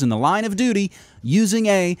exposures in the line of duty using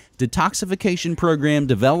a detoxification program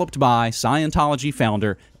developed by Scientology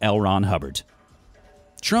founder L. Ron Hubbard.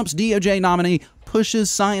 Trump's DOJ nominee pushes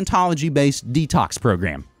Scientology-based detox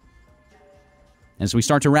program. As we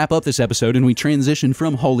start to wrap up this episode and we transition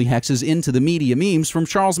from holy hexes into the media memes from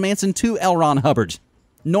Charles Manson to L. Ron Hubbard,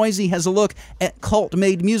 Noisy has a look at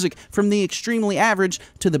cult-made music from the extremely average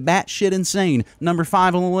to the batshit insane. Number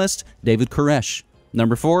 5 on the list, David Koresh.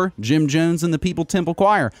 Number 4, Jim Jones and the People Temple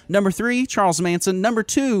Choir. Number 3, Charles Manson. Number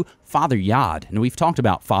 2, Father Yod. And we've talked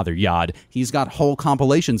about Father Yod. He's got whole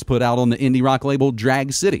compilations put out on the indie rock label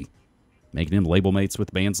Drag City, making him label mates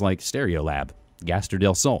with bands like Stereolab, Gaster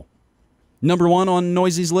del Sol. Number 1 on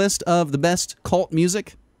Noisy's list of the best cult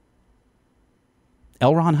music,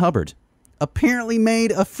 L. Ron Hubbard. apparently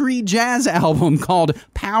made a free jazz album called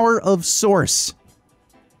Power of Source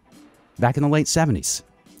back in the late 70s,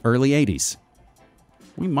 early 80s.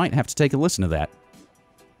 We might have to take a listen to that.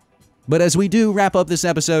 But as we do wrap up this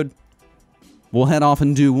episode, we'll head off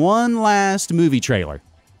and do one last movie trailer.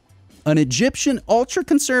 An Egyptian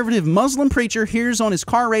ultra-conservative Muslim preacher hears on his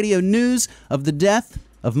car radio news of the death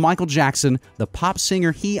of Michael Jackson, the pop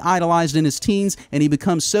singer he idolized in his teens, and he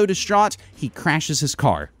becomes so distraught, he crashes his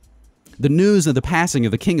car. The news of the passing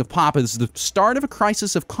of the king of pop is the start of a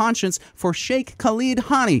crisis of conscience for Sheikh Khalid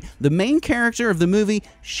Hani, the main character of the movie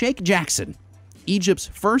Sheikh Jackson, Egypt's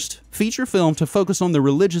first feature film to focus on the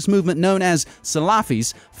religious movement known as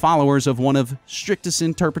Salafis, followers of one of strictest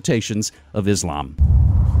interpretations of Islam.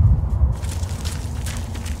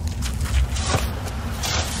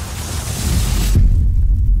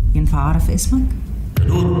 ينفع أعرف اسمك؟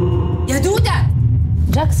 يا دودة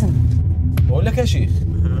جاكسون. بقول لك يا شيخ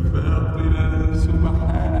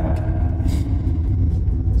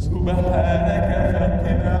سبحانك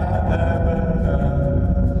فقنا عذاب النار.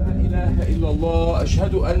 لا إله إلا الله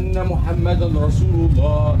أشهد أن محمدا رسول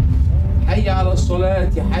الله. حي على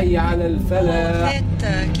الصلاة حي على الفلاح.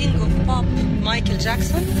 كينج اوف بوب مايكل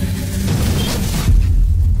جاكسون.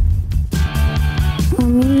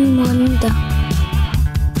 ومين المغني ده؟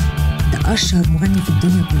 ده أشهر مغني في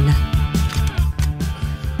الدنيا كلها.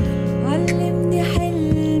 علمني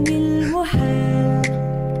حلمي المحال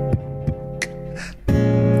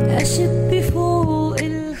أشب فوق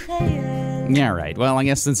الخيال. Yeah, right. Well, I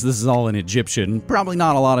guess since this is all in Egyptian, probably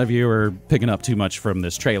not a lot of you are picking up too much from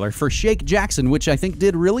this trailer for Sheikh Jackson, which I think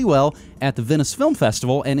did really well at the Venice Film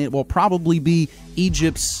Festival, and it will probably be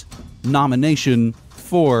Egypt's nomination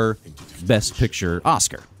for Best Picture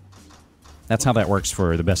Oscar. That's how that works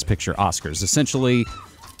for the Best Picture Oscars. Essentially,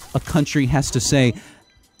 a country has to say,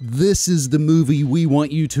 this is the movie we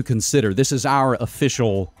want you to consider. This is our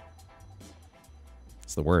official...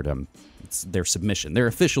 What's the word? It's their submission. Their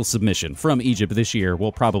official submission from Egypt this year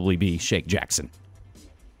will probably be Sheikh Jackson.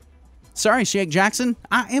 Sorry, Sheikh Jackson.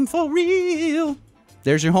 I am for real.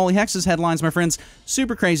 There's your Holy Hexes headlines, my friends.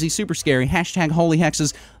 Super crazy, super scary. Hashtag Holy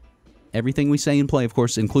Hexes. Everything we say and play, of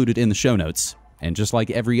course, included in the show notes. And just like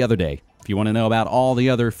every other day, if you want to know about all the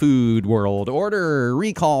other food world, order,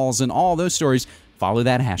 recalls, and all those stories, follow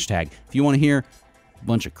that hashtag. If you want to hear a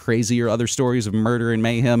bunch of crazy or other stories of murder and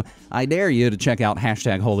mayhem, I dare you to check out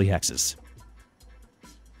hashtag Holy Hexes.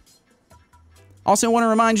 Also want to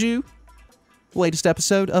remind you, the latest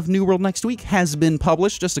episode of New World Next Week has been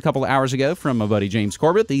published just a couple of hours ago from my buddy James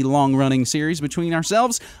Corbett, the long-running series between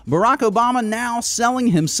ourselves. Barack Obama now selling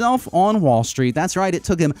himself on Wall Street. That's right, it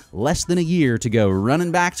took him less than a year to go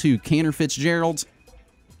running back to Cantor Fitzgerald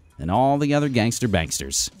and all the other gangster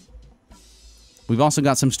banksters. We've also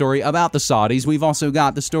got some story about the Saudis. We've also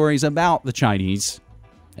got the stories about the Chinese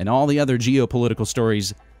and all the other geopolitical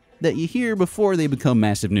stories that you hear before they become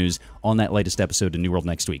massive news on that latest episode of New World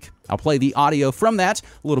Next Week. I'll play the audio from that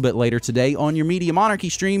a little bit later today on your Media Monarchy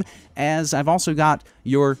stream, as I've also got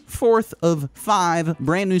your 4th of 5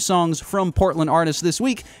 brand new songs from Portland artists this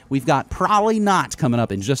week. We've got Probably Not coming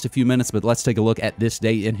up in just a few minutes, but let's take a look at this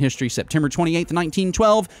day in history. September 28th,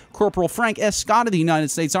 1912, Corporal Frank S. Scott of the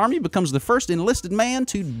United States Army becomes the first enlisted man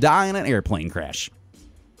to die in an airplane crash.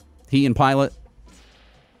 He and Pilot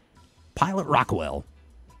Rockwell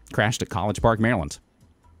crashed at College Park, Maryland.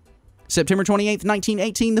 September 28th,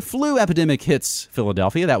 1918, the flu epidemic hits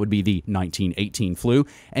Philadelphia. That would be the 1918 flu.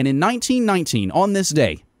 And in 1919, on this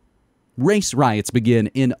day, race riots begin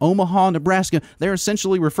in Omaha, Nebraska. They're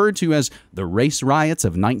essentially referred to as the race riots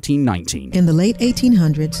of 1919. In the late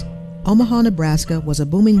 1800s, Omaha, Nebraska was a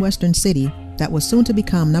booming western city that was soon to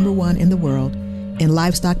become #1 in the world in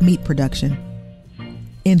livestock meat production.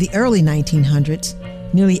 In the early 1900s,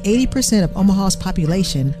 nearly 80% of Omaha's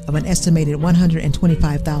population, of an estimated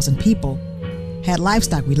 125,000 people, had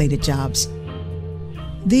livestock-related jobs.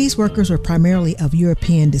 These workers were primarily of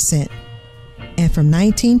European descent, and from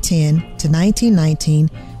 1910 to 1919,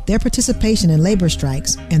 their participation in labor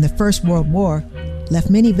strikes and the First World War left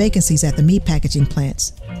many vacancies at the meat packaging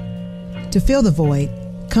plants. To fill the void,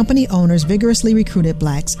 company owners vigorously recruited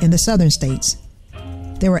blacks in the southern states.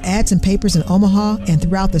 There were ads in papers in Omaha and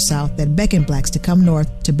throughout the South that beckoned blacks to come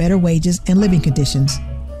north to better wages and living conditions.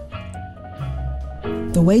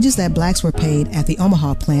 The wages that blacks were paid at the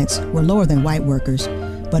Omaha plants were lower than white workers,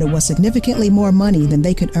 but it was significantly more money than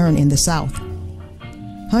they could earn in the South.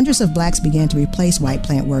 Hundreds of blacks began to replace white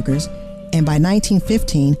plant workers, and by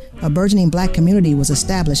 1915, a burgeoning black community was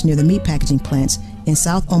established near the meat packaging plants in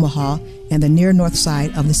South Omaha and the near north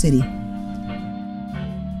side of the city.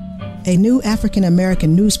 A new African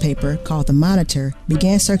American newspaper called the Monitor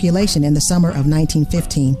began circulation in the summer of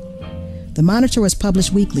 1915. The Monitor was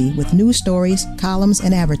published weekly with news stories, columns,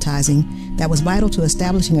 and advertising that was vital to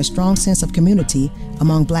establishing a strong sense of community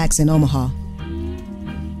among blacks in Omaha.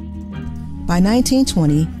 By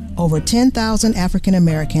 1920, over 10,000 African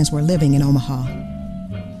Americans were living in Omaha.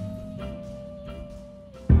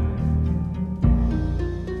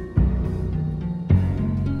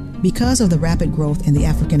 Because of the rapid growth in the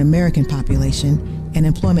African American population and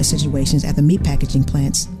employment situations at the meat packaging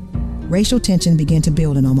plants, racial tension began to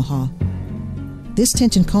build in Omaha. This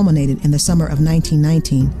tension culminated in the summer of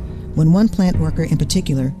 1919, when one plant worker in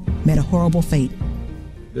particular met a horrible fate.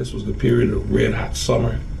 This was the period of red hot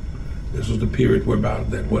summer. This was the period where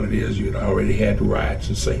what it is, you'd already had the riots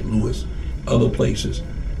in St. Louis, other places.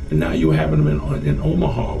 And now you were having them in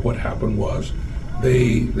Omaha. What happened was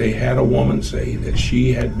they had a woman say that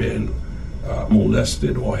she had been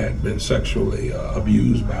molested or had been sexually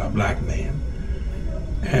abused by a black man.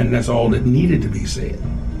 And that's all that needed to be said.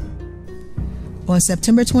 On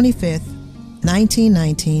September 25th,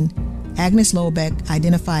 1919, Agnes Lobeck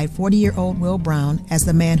identified 40-year-old Will Brown as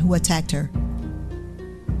the man who attacked her.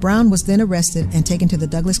 Brown was then arrested and taken to the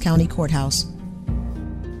Douglas County Courthouse.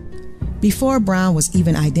 Before Brown was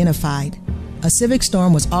even identified, a civic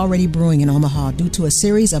storm was already brewing in Omaha due to a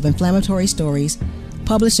series of inflammatory stories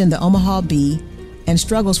published in the Omaha Bee and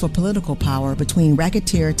struggles for political power between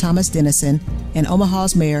racketeer Thomas Dennison and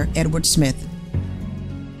Omaha's mayor Edward Smith.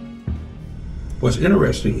 What's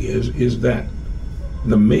interesting is that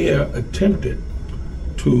the mayor attempted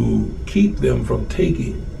to keep them from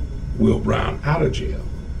taking Will Brown out of jail,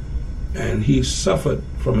 and he suffered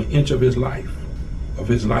from an inch of his life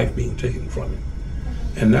being taken from him.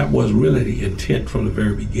 And that was really the intent from the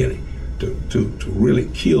very beginning, to really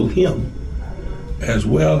kill him, as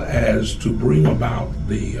well as to bring about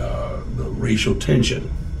the racial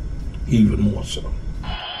tension even more so.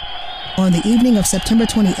 On the evening of September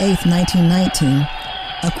 28, 1919,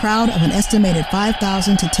 a crowd of an estimated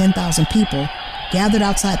 5,000 to 10,000 people gathered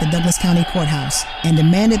outside the Douglas County Courthouse and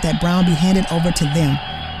demanded that Brown be handed over to them.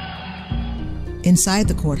 Inside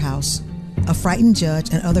the courthouse, a frightened judge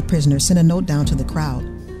and other prisoners sent a note down to the crowd,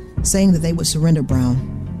 saying that they would surrender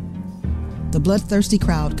Brown. The bloodthirsty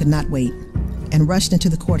crowd could not wait and rushed into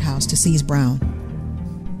the courthouse to seize Brown.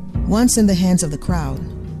 Once in the hands of the crowd,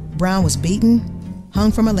 Brown was beaten,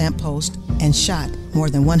 hung from a lamppost, and shot more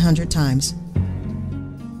than 100 times.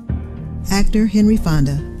 Actor Henry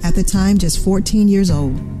Fonda, at the time just 14 years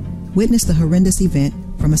old, witnessed the horrendous event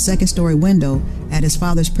from a second-story window at his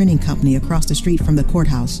father's printing company across the street from the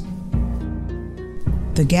courthouse.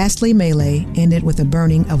 The ghastly melee ended with the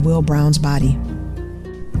burning of Will Brown's body.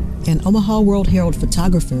 An Omaha World Herald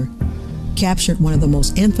photographer captured one of the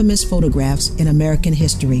most infamous photographs in American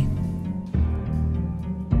history.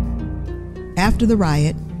 After the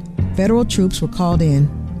riot, federal troops were called in,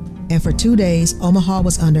 and for 2 days, Omaha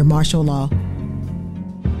was under martial law.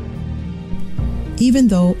 Even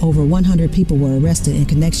though over 100 people were arrested in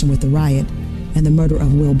connection with the riot and the murder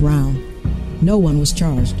of Will Brown, no one was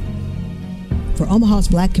charged. For Omaha's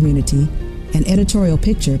black community, an editorial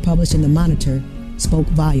picture published in the Monitor spoke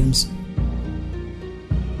volumes.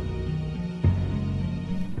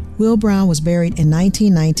 Will Brown was buried in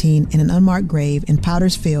 1919 in an unmarked grave in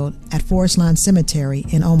Powder's Field at Forest Lawn Cemetery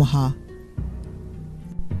in Omaha.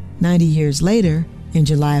 90 years later, in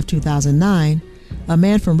July of 2009, a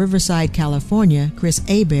man from Riverside, California, Chris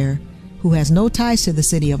Hebert, who has no ties to the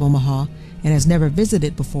city of Omaha and has never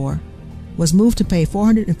visited before, was moved to pay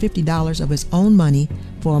 $450 of his own money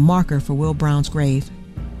for a marker for Will Brown's grave.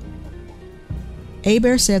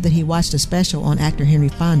 Hebert said that he watched a special on actor Henry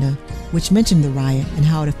Fonda, which mentioned the riot and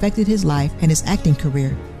how it affected his life and his acting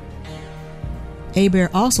career.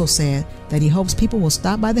 Hebert also said that he hopes people will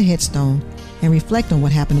stop by the headstone and reflect on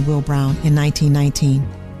what happened to Will Brown in 1919,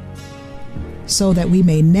 so that we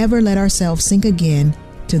may never let ourselves sink again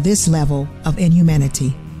to this level of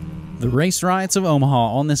inhumanity. The race riots of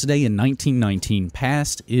Omaha on this day in 1919.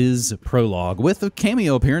 Past is prologue, with a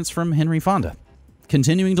cameo appearance from Henry Fonda.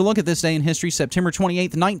 Continuing to look at this day in history, September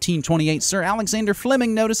 28, 1928, Sir Alexander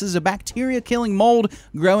Fleming notices a bacteria-killing mold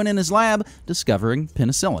growing in his lab, discovering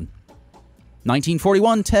penicillin.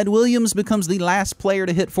 1941, Ted Williams becomes the last player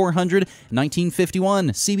to hit 400. 1951,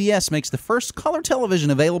 CBS makes the first color television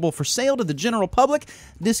available for sale to the general public,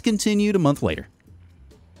 discontinued a month later.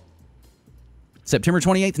 September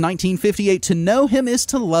 28, 1958, To Know Him Is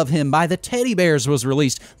to Love Him by the Teddy Bears was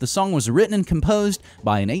released. The song was written and composed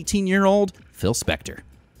by an 18-year-old Phil Spector.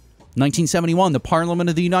 1971, the Parliament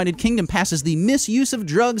of the United Kingdom passes the Misuse of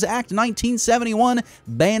Drugs Act 1971,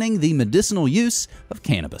 banning the medicinal use of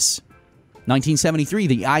cannabis. 1973,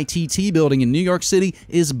 the ITT building in New York City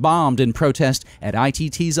is bombed in protest at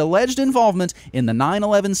ITT's alleged involvement in the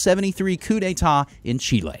 9/11/73 coup d'etat in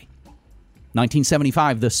Chile.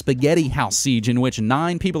 1975, the Spaghetti House siege, in which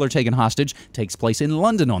 9 people are taken hostage, takes place in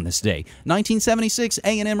London on this day. 1976,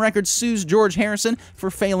 A&M Records sues George Harrison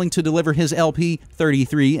for failing to deliver his LP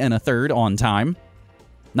 33 1/3 on time.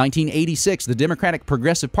 1986, the Democratic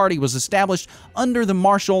Progressive Party was established under the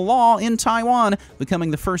martial law in Taiwan,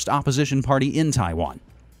 becoming the first opposition party in Taiwan.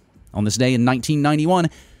 On this day in 1991,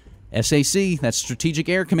 SAC, that's Strategic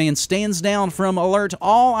Air Command, stands down from alert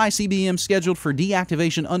all ICBM scheduled for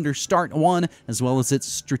deactivation under START 1, as well as its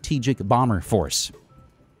Strategic Bomber Force.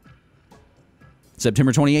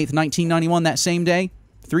 September 28th, 1991, that same day,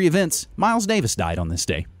 3 events. Miles Davis died on this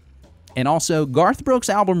day. And also, Garth Brooks'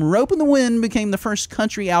 album Rope in the Wind became the first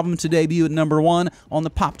country album to debut at number 1 on the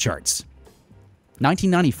pop charts.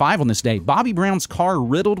 1995 on this day, Bobby Brown's car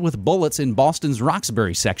riddled with bullets in Boston's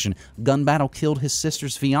Roxbury section. Gun battle killed his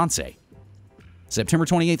sister's fiancé. September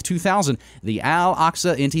 28, 2000, the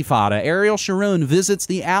Al-Aqsa Intifada. Ariel Sharon visits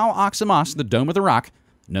the Al-Aqsa Mosque, the Dome of the Rock,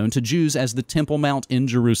 known to Jews as the Temple Mount in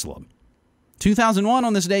Jerusalem. 2001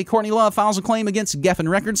 on this day, Courtney Love files a claim against Geffen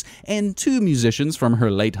Records and 2 musicians from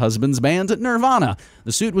her late husband's band, Nirvana.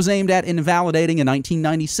 The suit was aimed at invalidating a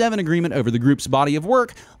 1997 agreement over the group's body of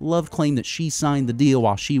work. Love claimed that she signed the deal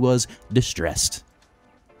while she was distressed.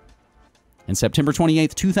 And September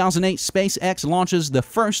 28, 2008, SpaceX launches the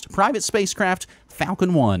first private spacecraft,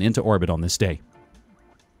 Falcon 1, into orbit on this day.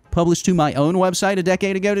 Published to my own website a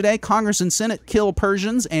decade ago today, Congress and Senate kill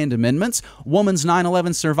Persians and amendments, woman's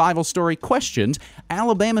 9/11 survival story questioned,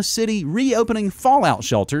 Alabama City reopening fallout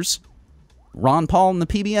shelters, Ron Paul in the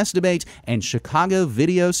PBS debate, and Chicago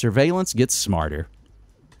video surveillance gets smarter.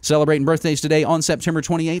 Celebrating birthdays today on September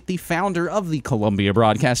 28th, the founder of the Columbia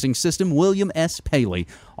Broadcasting System, William S. Paley.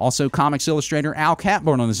 Also, comics illustrator Al Capp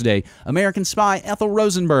born on this day, American spy Ethel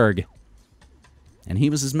Rosenberg. And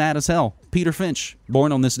he was as mad as hell. Peter Finch,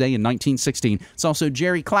 born on this day in 1916. It's also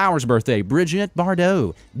Jerry Clower's birthday, Brigitte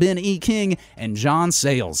Bardot, Ben E. King, and John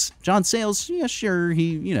Sayles. John Sayles, yeah, sure,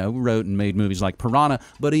 he, wrote and made movies like Piranha,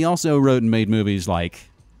 but he also wrote and made movies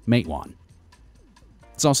like Matewan.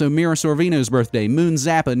 It's also Mira Sorvino's birthday, Moon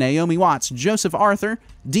Zappa, Naomi Watts, Joseph Arthur,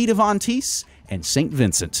 Dita Von Teese, and St.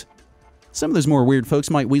 Vincent. Some of those more weird folks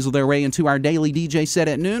might weasel their way into our daily DJ set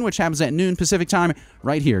at noon, which happens at noon Pacific time,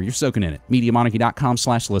 right here. You're soaking in it.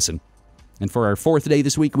 MediaMonarchy.com/listen. And for our 4th day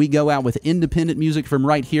this week, we go out with independent music from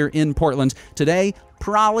right here in Portland. Today,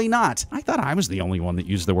 Probably Not. I thought I was the only one that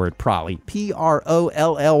used the word Prolly.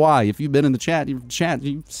 P-R-O-L-L-Y. If you've been in the chat,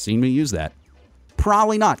 you've seen me use that.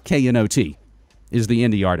 Probably Not, K-N-O-T, is the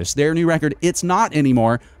indie artist. Their new record, It's Not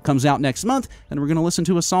Anymore, comes out next month, and we're going to listen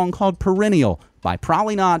to a song called Perennial by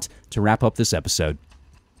Probably Not to wrap up this episode.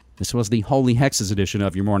 This was the Holy Hexes edition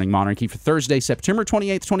of Your Morning Monarchy for Thursday, September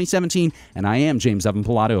 28th, 2017, and I am James Evan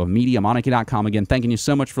Pilato of MediaMonarchy.com. Again, thanking you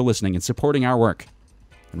so much for listening and supporting our work.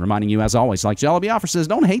 And reminding you, as always, like Jello Biafra says,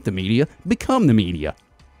 don't hate the media, become the media.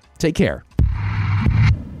 Take care.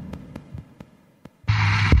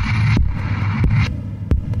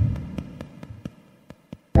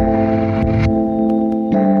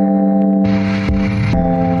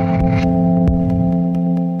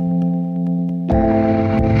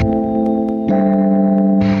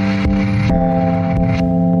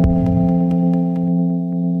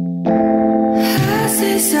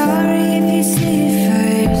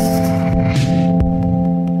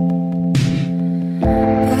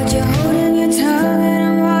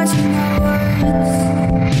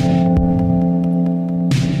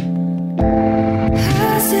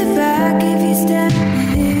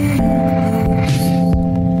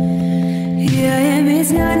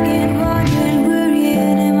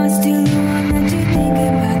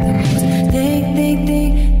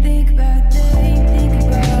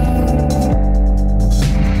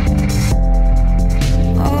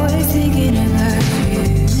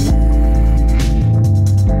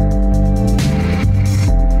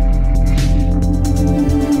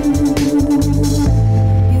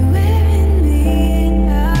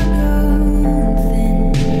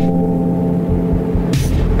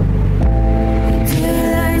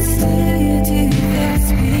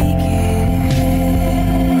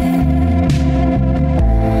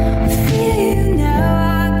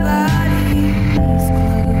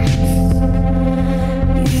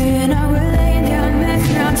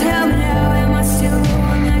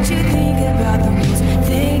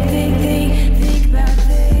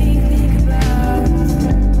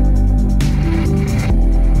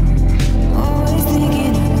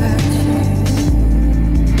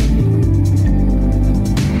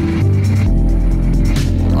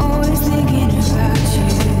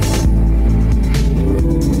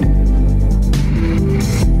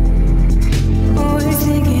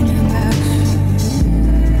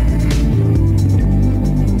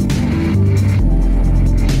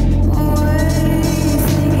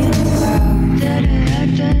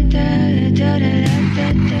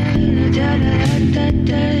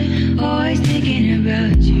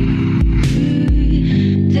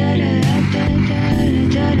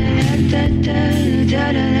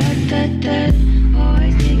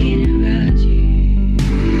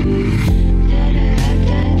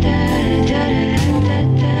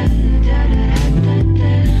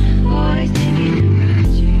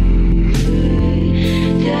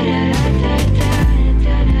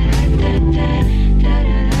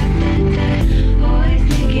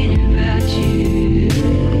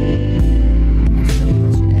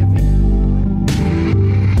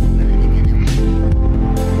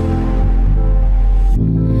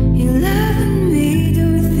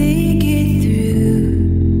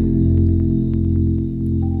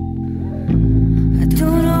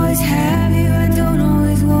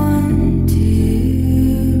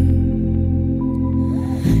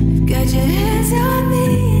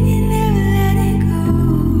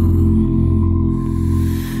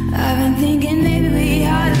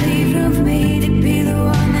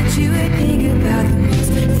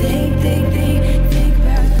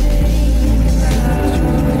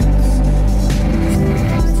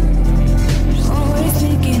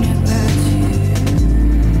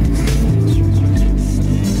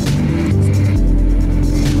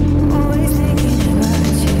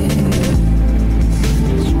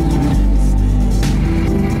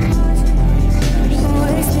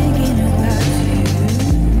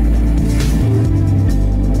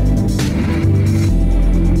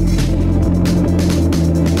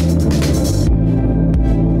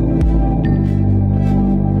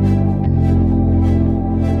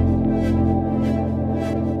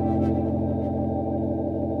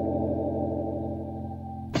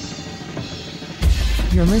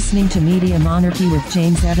 You're listening to Media Monarchy with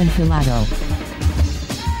James Evan Filato.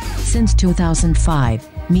 Since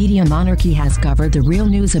 2005, Media Monarchy has covered the real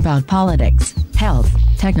news about politics, health,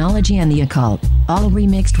 technology, and the occult, all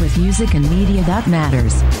remixed with music and media that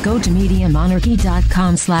matters. Go to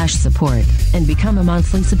MediaMonarchy.com/support and become a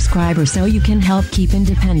monthly subscriber so you can help keep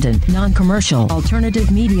independent, non-commercial,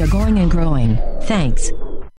 alternative media going and growing. Thanks.